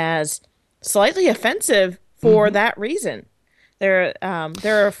film as slightly offensive for that reason. They're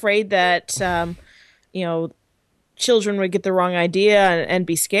afraid that children would get the wrong idea and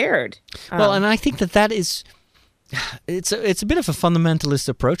be scared. Well, and I think that is. It's a bit of a fundamentalist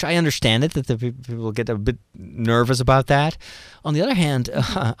approach. I understand it, that the people get a bit nervous about that. On the other hand,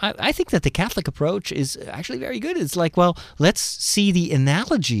 I think that the Catholic approach is actually very good. It's like, well, let's see the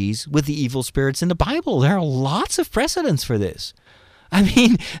analogies with the evil spirits in the Bible. There are lots of precedents for this. I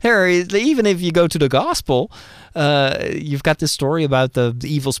mean, even if you go to the gospel, you've got this story about the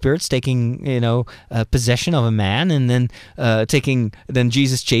evil spirits taking, possession of a man, and then then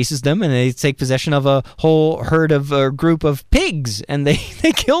Jesus chases them, and they take possession of a whole herd of a group of pigs, and they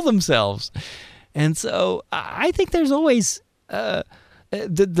kill themselves. And so I think there's always the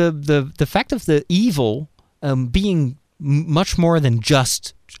fact of the evil being much more than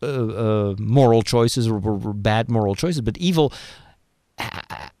just moral choices or bad moral choices, but evil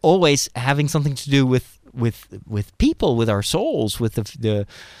always having something to do with people, with our souls, with the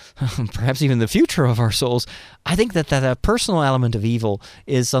perhaps even the future of our souls. I think that a personal element of evil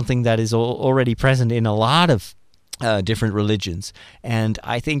is something that is already present in a lot of different religions, and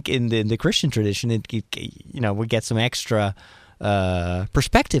I think in the Christian tradition, we get some extra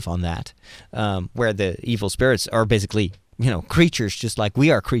perspective on that, where the evil spirits are basically creatures, just like we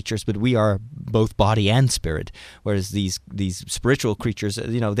are creatures, but we are both body and spirit. Whereas these spiritual creatures,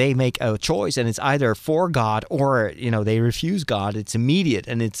 they make a choice, and it's either for God or, they refuse God. It's immediate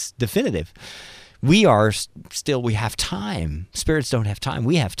and it's definitive. We are still, we have time. Spirits don't have time.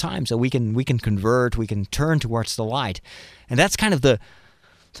 We have time, so we can convert, we can turn towards the light. And that's kind of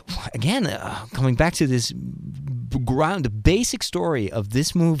coming back to this ground, the basic story of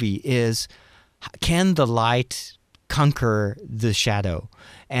this movie is, can the light conquer the shadow?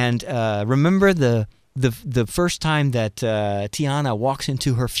 And remember the first time that Tiana walks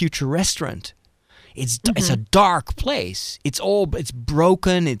into her future restaurant. It's a dark place. It's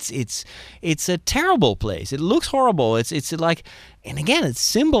broken. It's a terrible place. It looks horrible. It's like, and again, it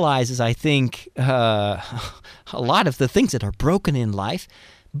symbolizes, I think, a lot of the things that are broken in life.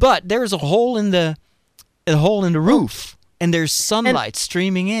 But there's a hole in the roof, and there's sunlight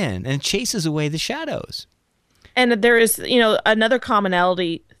streaming in, and it chases away the shadows. And there is, another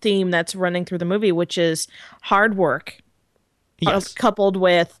commonality theme that's running through the movie, which is hard work, coupled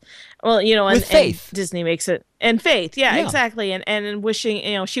with, with faith. And Disney makes it, and faith, yeah. Exactly, and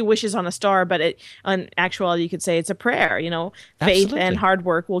wishing, she wishes on a star, but in actuality, you could say it's a prayer. Faith Absolutely. and hard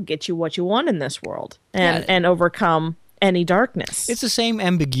work will get you what you want in this world, and overcome any darkness. It's the same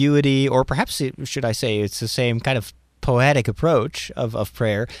ambiguity, or perhaps should I say, it's the same kind of poetic approach of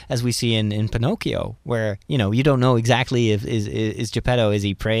prayer, as we see in Pinocchio, where you don't know exactly if is Geppetto, is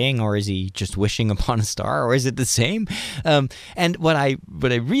he praying or is he just wishing upon a star, or is it the same? And what I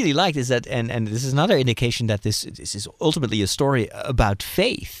really liked is that, and this is another indication that this is ultimately a story about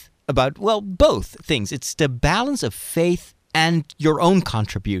faith, about both things. It's the balance of faith and your own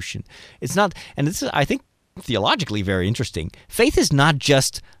contribution. It's not, and this is, I think, theologically very interesting. Faith is not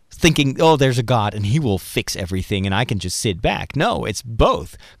just thinking, oh, there's a God and he will fix everything and I can just sit back. No, it's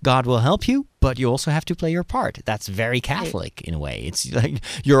both. God will help you, but you also have to play your part. That's very Catholic in a way. It's like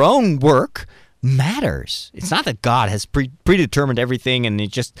your own work matters. It's not that God has predetermined everything and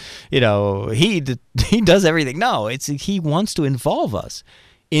it just, he does everything. No, it's he wants to involve us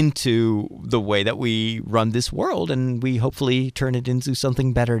into the way that we run this world, and we hopefully turn it into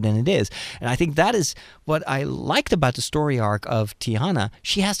something better than it is. And I think that is what I liked about the story arc of Tiana.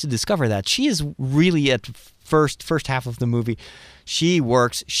 She has to discover that. She is really at first half of the movie. She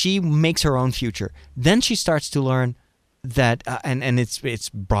works. She makes her own future. Then she starts to learn that, and it's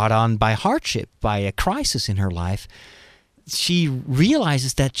brought on by hardship, by a crisis in her life. She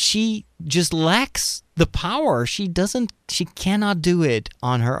realizes that she just lacks the power. She cannot do it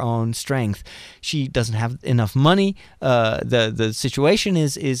on her own strength. She doesn't have enough money. The situation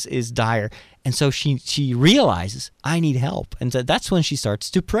is dire. And so she realizes, I need help. And so that's when she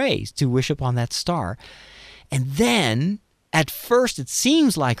starts to pray, to wish upon that star. And then, at first, it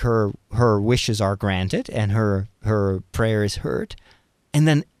seems like her wishes are granted and her prayer is heard. And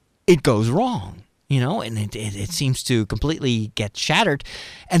then it goes wrong. And it seems to completely get shattered,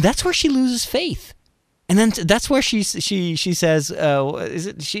 and that's where she loses faith, and then that's where she says,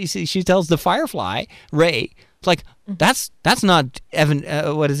 she tells the Firefly Ray, like that's not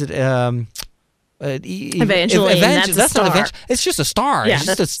what is it? Evangeline. That's not Evangeline. It's just a star. Yeah, it's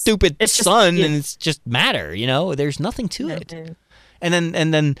just a stupid sun, and it's just matter. There's nothing to it. And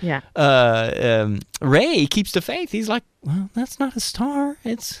then Ray keeps the faith. He's like, well, that's not a star.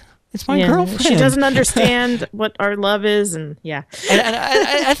 It's my girlfriend. She doesn't understand what our love is, and And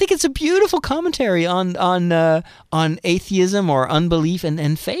I think it's a beautiful commentary on atheism or unbelief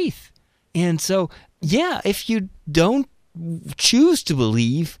and faith. And so, if you don't choose to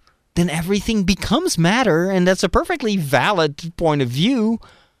believe, then everything becomes matter, and that's a perfectly valid point of view.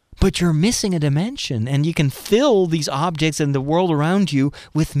 But you're missing a dimension, and you can fill these objects and the world around you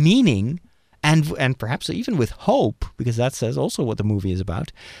with meaning. And perhaps even with hope, because that says also what the movie is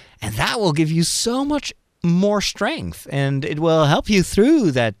about. And that will give you so much more strength, and it will help you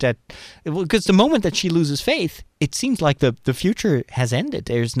through that. Because the moment that she loses faith, it seems like the future has ended.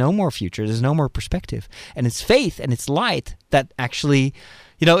 There's no more future. There's no more perspective. And it's faith and it's light that actually,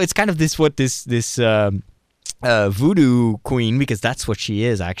 it's kind of this voodoo queen, because that's what she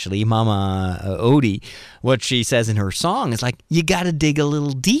is actually, Mama Odie. What she says in her song is like, you got to dig a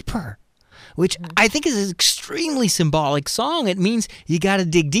little deeper. Which I think is an extremely symbolic song. It means you got to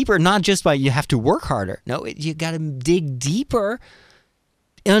dig deeper, not just by you have to work harder. No, you got to dig deeper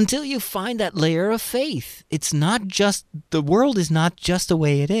until you find that layer of faith. It's not just, the world is not just the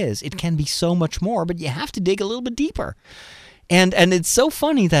way it is. It can be so much more, but you have to dig a little bit deeper. And it's so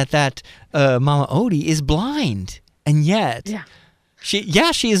funny that Mama Odie is blind, and yet... Yeah.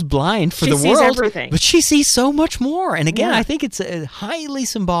 She is blind for the world, everything. But she sees so much more. And again, I think it's highly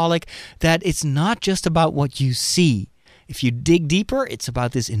symbolic that it's not just about what you see. If you dig deeper, it's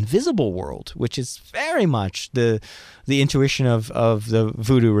about this invisible world, which is very much the intuition of the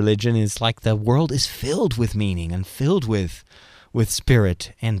voodoo religion. Is like the world is filled with meaning and filled with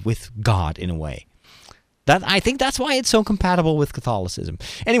spirit and with God in a way. I think that's why it's so compatible with Catholicism.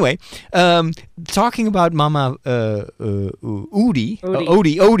 Anyway, talking about Mama Odie.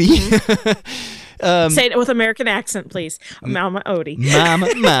 Say it with American accent, please. Mama Odie.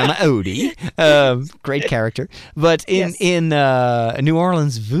 Mama Odie. Great character. But in New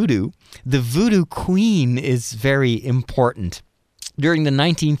Orleans voodoo, the voodoo queen is very important. During the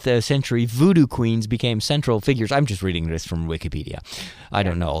 19th century, voodoo queens became central figures. I'm just reading this from Wikipedia. I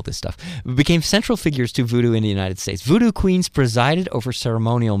don't know all this stuff. Became central figures to voodoo in the United States. Voodoo queens presided over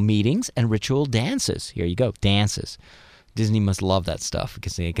ceremonial meetings and ritual dances. Here you go, dances. Disney must love that stuff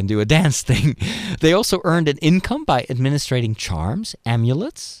because they can do a dance thing. They also earned an income by administrating charms,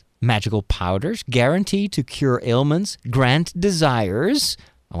 amulets, magical powders, guaranteed to cure ailments, grant desires,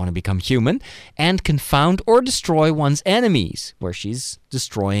 I want to become human, and confound or destroy one's enemies, where she's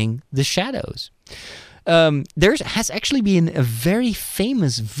destroying the shadows. There has actually been a very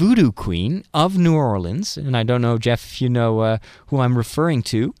famous voodoo queen of New Orleans, and I don't know, Jeff, if you know who I'm referring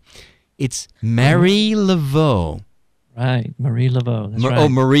to. It's Mary Laveau. Right, Marie Laveau. That's right. Oh,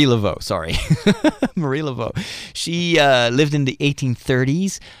 Marie Laveau. Sorry, Marie Laveau. She lived in the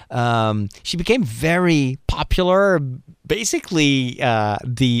 1830s. She became very popular. Basically,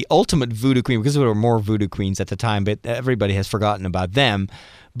 the ultimate voodoo queen, because there were more voodoo queens at the time, but everybody has forgotten about them.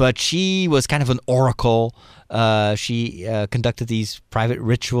 But she was kind of an oracle. She conducted these private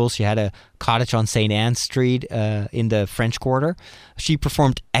rituals. She had a cottage on St. Anne Street in the French Quarter. She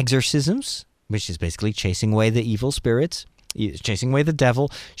performed exorcisms, which is basically chasing away the evil spirits, chasing away the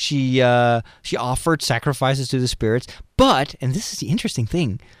devil. She offered sacrifices to the spirits. But, and this is the interesting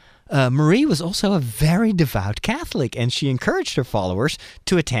thing, Marie was also a very devout Catholic, and she encouraged her followers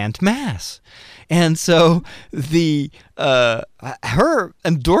to attend Mass. And so her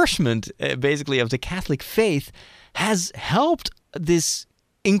endorsement, basically, of the Catholic faith has helped this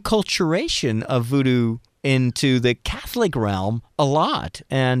enculturation of voodoo into the Catholic realm a lot.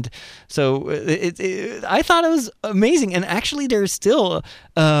 And so I thought it was amazing. And actually, there's still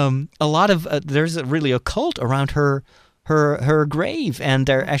a lot of there's really a cult around her grave, and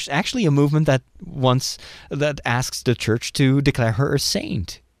there's actually a movement that asks the church to declare her a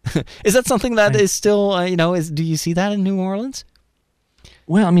saint. Is that something that is still do you see that in New Orleans?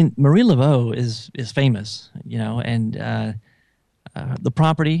 Well, I mean, Marie Laveau is famous, and the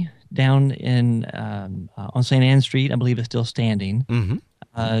property down in on St. Anne Street, I believe, is still standing.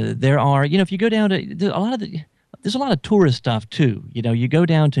 Mm-hmm. There are, if you go down to there's a lot of tourist stuff too. You go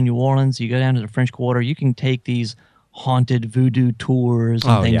down to New Orleans, you go down to the French Quarter, you can take these haunted voodoo tours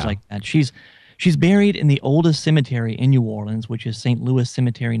and things like that. She's buried in the oldest cemetery in New Orleans, which is St. Louis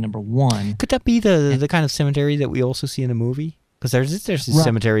Cemetery No. 1. Could that be the kind of cemetery that we also see in a movie? Because there's this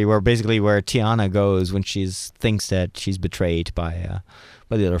cemetery where Tiana goes when she thinks that she's betrayed by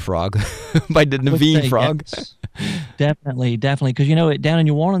the other frog, by the Naveen frog. Yes. Definitely. Because down in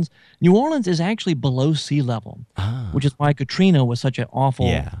New Orleans is actually below sea level, which is why Katrina was such an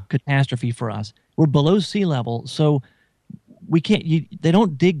awful catastrophe for us. We're below sea level, so we can't. They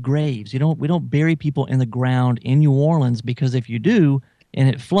don't dig graves. We don't bury people in the ground in New Orleans, because if you do and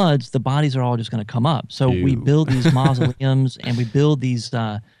it floods, the bodies are all just going to come up. So we build these mausoleums and we build these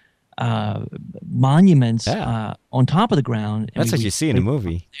monuments on top of the ground. That's what you see in a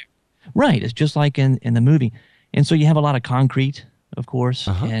movie, right? It's just like in the movie, and so you have a lot of concrete, of course,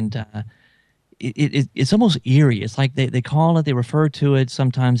 and it's almost eerie. It's like they refer to it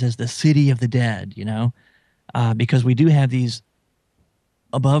sometimes as the city of the dead, because we do have these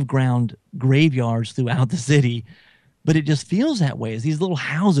above ground graveyards throughout the city, but it just feels that way. It's these little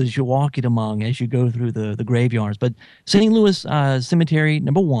houses you're walking among as you go through the graveyards. But St. Louis Cemetery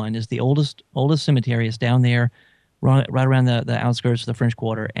No. 1 is the oldest cemetery. It's down there, right around the outskirts of the French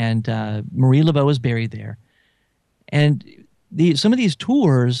Quarter, and Marie Laveau is buried there. And some of these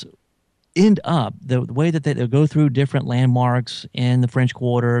tours end up the way that they'll go through different landmarks in the French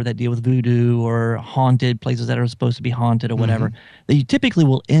Quarter that deal with voodoo or haunted places that are supposed to be haunted or whatever. Mm-hmm. They typically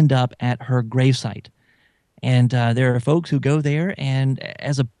will end up at her gravesite, and there are folks who go there, and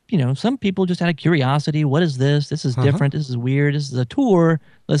some people just out of curiosity, what is this? This is different. This is weird. This is a tour.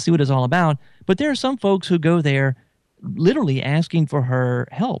 Let's see what it's all about. But there are some folks who go there literally asking for her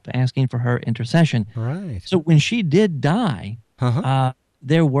help, asking for her intercession. Right. So when she did die,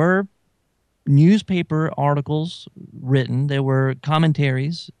 there were newspaper articles written, there were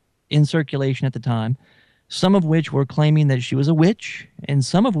commentaries in circulation at the time, some of which were claiming that she was a witch, and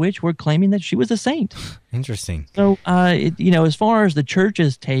some of which were claiming that she was a saint. Interesting. So, as far as the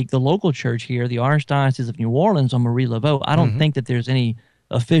churches take, the local church here, the Archdiocese of New Orleans on Marie Laveau, I don't think that there's any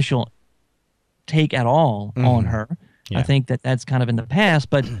official take at all on her. Yeah. I think that that's kind of in the past,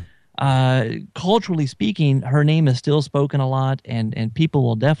 but culturally speaking, her name is still spoken a lot, and people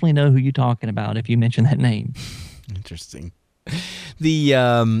will definitely know who you're talking about if you mention that name. Interesting. The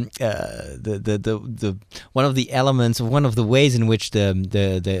one of the elements, one of the ways in which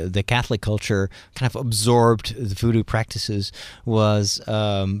the Catholic culture kind of absorbed the voodoo practices was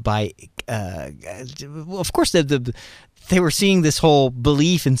by of course they were seeing this whole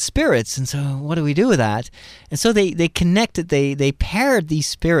belief in spirits, and so what do we do with that? And so they connected, they paired these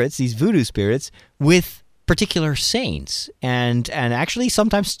spirits, these voodoo spirits, with particular saints, and actually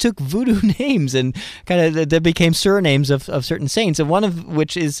sometimes took voodoo names and kind of they became surnames of certain saints, and one of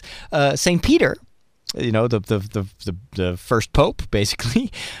which is Saint Peter, the first pope,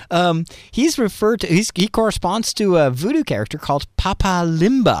 basically. He's referred to, he corresponds to a voodoo character called Papa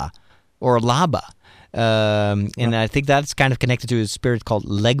Limba or Laba. And I think that's kind of connected to a spirit called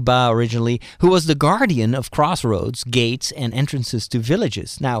Legba originally, who was the guardian of crossroads, gates, and entrances to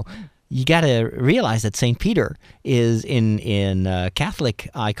villages. Now, you got to realize that Saint Peter is in Catholic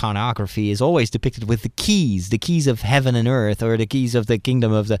iconography is always depicted with the keys of heaven and earth, or the keys of the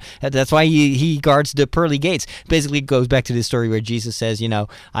kingdom of the. That's why he guards the pearly gates. Basically, it goes back to the story where Jesus says,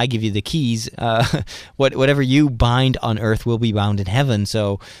 I give you the keys. Whatever you bind on earth will be bound in heaven.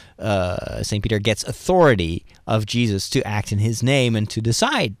 So Saint Peter gets authority of Jesus to act in his name and to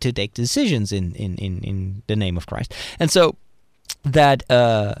decide to take decisions in the name of Christ. And so that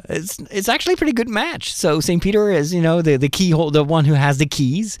it's actually a pretty good match. So Saint Peter is the keyholder, the one who has the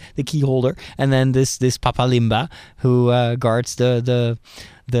keys, the key holder, and then this Papa Limba who guards the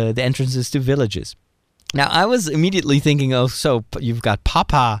entrances to villages. Now I was immediately thinking, so you've got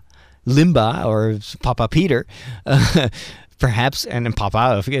Papa Limba or Papa Peter, perhaps, and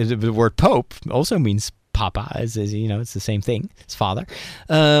Papa, the word Pope also means Papa, it's the same thing. It's father.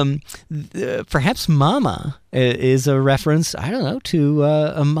 Perhaps Mama is a reference, I don't know, to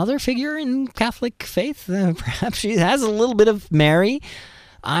a mother figure in Catholic faith. Perhaps she has a little bit of Mary.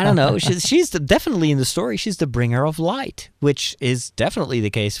 I don't know. She's definitely in the story. She's the bringer of light, which is definitely the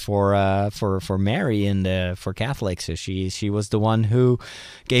case for Mary and for Catholics. So she was the one who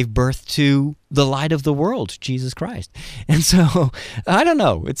gave birth to the light of the world, Jesus Christ. And so I don't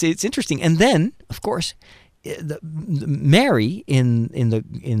know. It's interesting. And then, of course, Mary in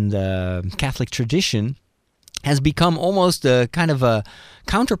the Catholic tradition has become almost a kind of a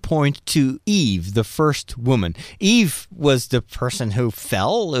counterpoint to Eve, the first woman. Eve was the person who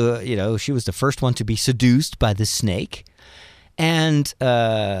fell. She was the first one to be seduced by the snake. And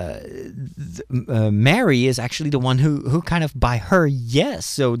Mary is actually the one who kind of, by her yes.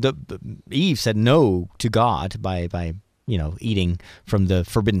 So Eve said no to God by eating from the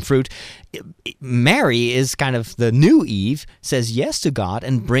forbidden fruit. Mary is kind of the new Eve, says yes to God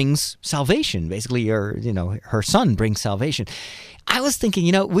and brings salvation. Basically, her son brings salvation. I was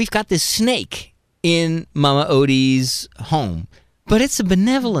thinking, we've got this snake in Mama Odie's home, but it's a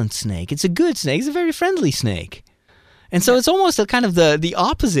benevolent snake. It's a good snake. It's a very friendly snake. And so it's almost a kind of the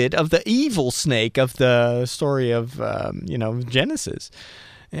opposite of the evil snake of the story of, Genesis.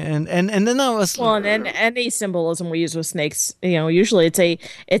 And then I was and any symbolism we use with snakes, usually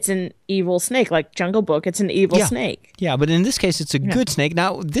it's an evil snake, like Jungle Book. It's an evil snake. Yeah, but in this case, it's a good snake.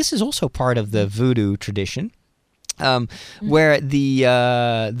 Now, this is also part of the voodoo tradition, where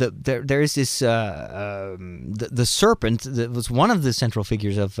there is this the serpent that was one of the central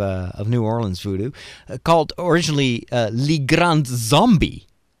figures of New Orleans voodoo, called originally Le Grand Zombie.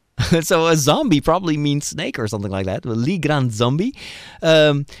 So a zombie probably means snake or something like that. Le Grand Zombie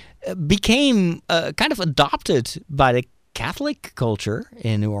became kind of adopted by the Catholic culture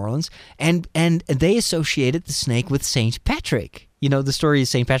in New Orleans, and they associated the snake with Saint Patrick. The story of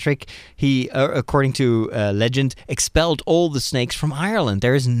Saint Patrick, he, according to legend, expelled all the snakes from Ireland.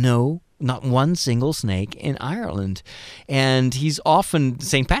 There is not one single snake in Ireland. And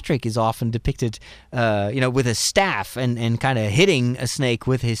St. Patrick is often depicted, with a staff and kind of hitting a snake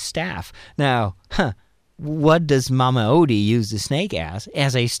with his staff. Now, what does Mama Odie use the snake as?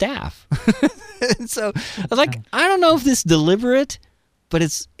 As a staff. So I was like, I don't know if this is deliberate, but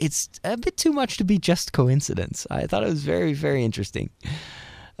it's a bit too much to be just coincidence. I thought it was very, very interesting.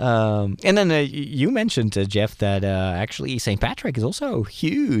 And then you mentioned, Jeff, that actually St. Patrick is also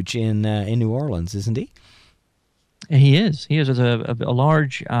huge in New Orleans, isn't he? He is. There's a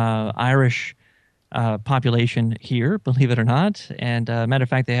large Irish population here, believe it or not. And matter of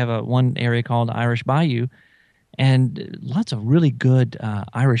fact, they have one area called Irish Bayou, and lots of really good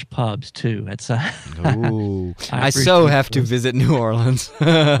Irish pubs too. It's Ooh, I so have to visit New Orleans.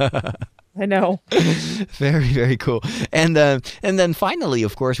 I know. Very, very cool. And then finally,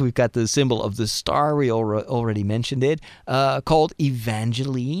 of course, we've got the symbol of the star. We already mentioned it, called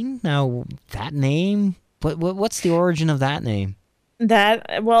Evangeline. Now, that name, what's the origin of that name?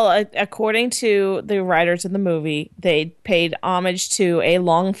 According to the writers of the movie, they paid homage to a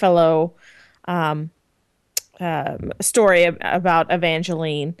Longfellow story about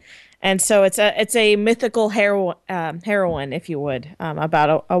Evangeline. And so it's a mythical heroine, if you would,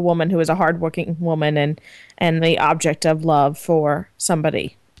 about a woman who is a hardworking woman and the object of love for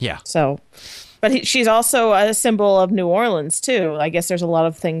somebody. Yeah. So, but she's also a symbol of New Orleans too. I guess there's a lot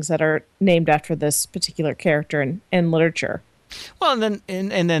of things that are named after this particular character in literature. Well, and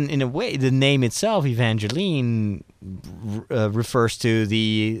then in a way, the name itself, Evangeline, refers to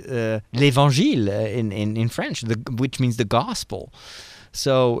the l'Évangile in French, which means the gospel.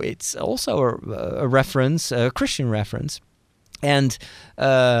 So it's also a reference, a Christian reference, And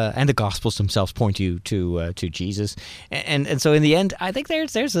the Gospels themselves point you to Jesus, and so in the end, I think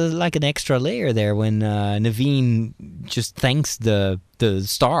there's like an extra layer there when Naveen just thanks the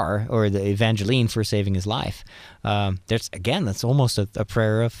star or the Evangeline for saving his life. That's almost a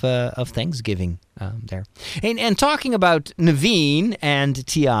prayer of thanksgiving there. And talking about Naveen and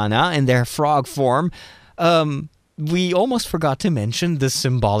Tiana in their frog form, we almost forgot to mention the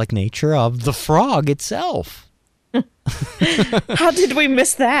symbolic nature of the frog itself. How did we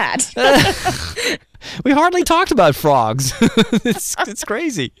miss that? We hardly talked about frogs. It's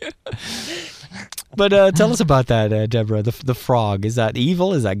crazy. But tell us about that, Deborah. The frog, is that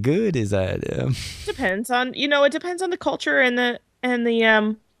evil? Is that good? Is that Depends on it depends on the culture and the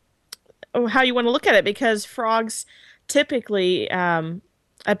how you want to look at it, because frogs typically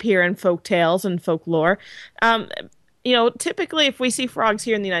appear in folk tales and folklore. Typically if we see frogs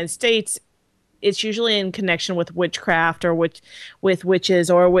here in the United States, it's usually in connection with witchcraft or with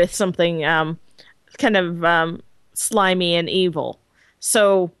witches or with something kind of slimy and evil.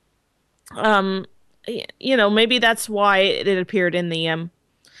 So, maybe that's why it appeared in the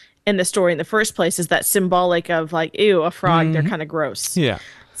story in the first place, is that symbolic of like, ew, a frog, they're kind of gross. Yeah.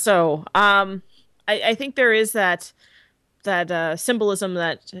 So, I think there is that symbolism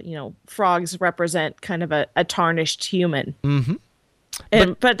that, frogs represent kind of a tarnished human.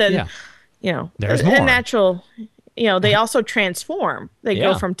 Mm-hmm. But then, there's more. Natural, they also transform. They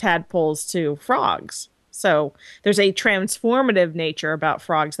go from tadpoles to frogs. So there's a transformative nature about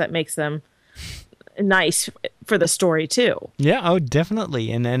frogs that makes them nice for the story too. Yeah, oh,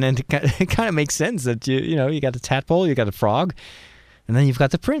 definitely. And it kind of makes sense that you got a tadpole, you got a frog, and then you've got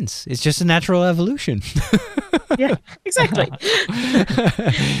the prince. It's just a natural evolution. Yeah, exactly.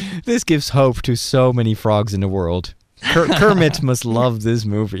 This gives hope to so many frogs in the world. Kermit must love this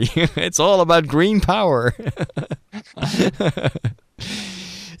movie. It's all about green power.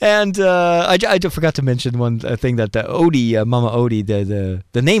 And I forgot to mention one thing, that the Odie, Mama Odie,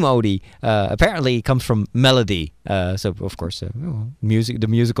 the name Odie, apparently comes from melody. So of course, the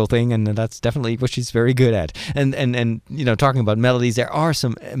musical thing, and that's definitely what she's very good at. And talking about melodies, there are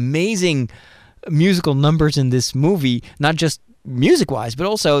some amazing musical numbers in this movie, not just music-wise, but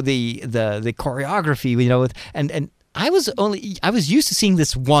also the choreography. And I was used to seeing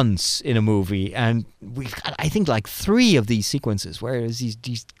this once in a movie, and we've got, I think, like 3 of these sequences where there's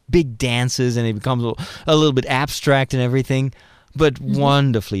these big dances, and it becomes a little bit abstract and everything, but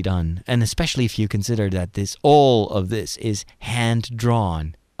wonderfully done. And especially if you consider that all of this is hand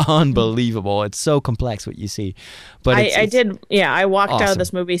drawn. Unbelievable. It's so complex what you see. But I walked awesome. out of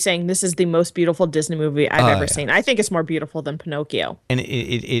this movie saying this is the most beautiful Disney movie I've ever seen. I think it's more beautiful than Pinocchio. And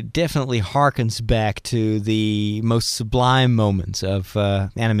it definitely harkens back to the most sublime moments of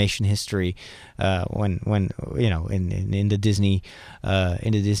animation history when in the Disney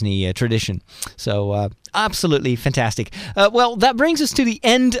tradition. So absolutely fantastic. Well, that brings us to the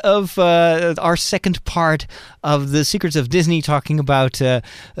end of our second part of the Secrets of Disney, talking about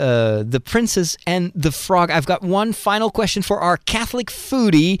the Princess and the Frog. I've got one final question for our Catholic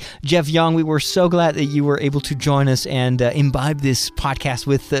foodie, Jeff Young. We were so glad that you were able to join us and imbibe this podcast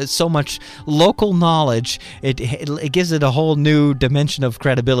with so much local knowledge. It gives it a whole new dimension of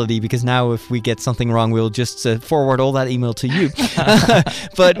credibility, because now if we get something wrong, we'll just forward all that email to you.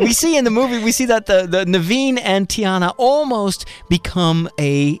 But we see in the movie, that the Naveen and Tiana almost become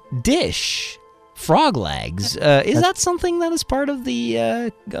a dish. Frog legs. Is that something that is part of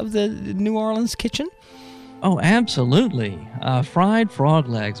the New Orleans kitchen? Oh, absolutely. Fried frog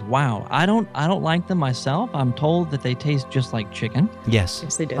legs. Wow. I don't like them myself. I'm told that they taste just like chicken. Yes.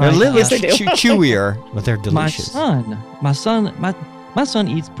 Yes, they do. They're a little bit chewier, but they're delicious. My son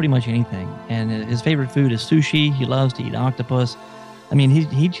eats pretty much anything, and his favorite food is sushi. He loves to eat octopus. I mean,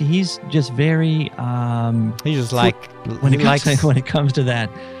 he's just very he just like when it comes to that.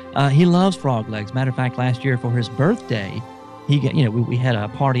 He loves frog legs. Matter of fact, last year for his birthday, we had a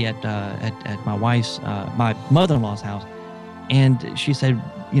party at my wife's my mother-in-law's house, and she said,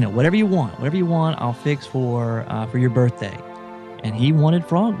 whatever you want, I'll fix for your birthday, and he wanted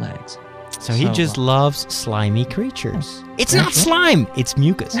frog legs. So he just loves slimy creatures. It's not slime, it's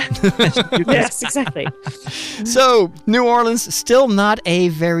mucus. Yes, exactly. So, New Orleans, still not a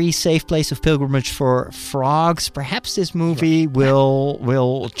very safe place of pilgrimage for frogs. Perhaps this movie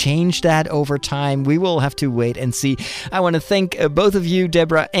will change that over time. We will have to wait and see. I want to thank both of you,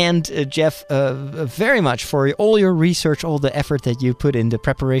 Deborah and Jeff, very much for all your research, all the effort that you put in the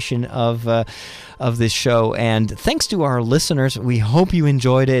preparation of this show. And thanks to our listeners. We hope you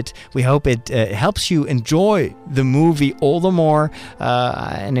enjoyed it. We hope it helps you enjoy the movie all the more.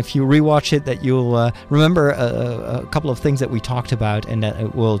 And if you rewatch it, that you'll remember a couple of things that we talked about, and that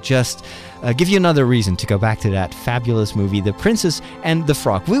it will just give you another reason to go back to that fabulous movie, The Princess and the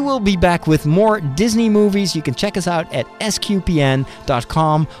Frog. We will be back with more Disney movies. You can check us out at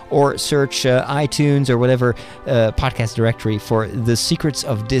sqpn.com or search iTunes or whatever podcast directory for The Secrets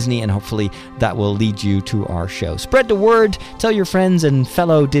of Disney, and hopefully that will lead you to our show. Spread the word, tell your friends and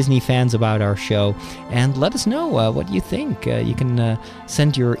fellow Disney fans about our show, and let us know what you think. You can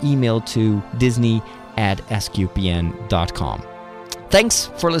send your email to disney@sqpn.com. Thanks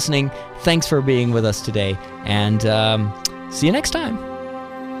for listening. Thanks for being with us today, and see you next time.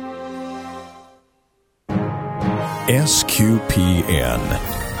 SQPN,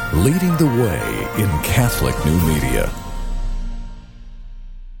 leading the way in Catholic new media.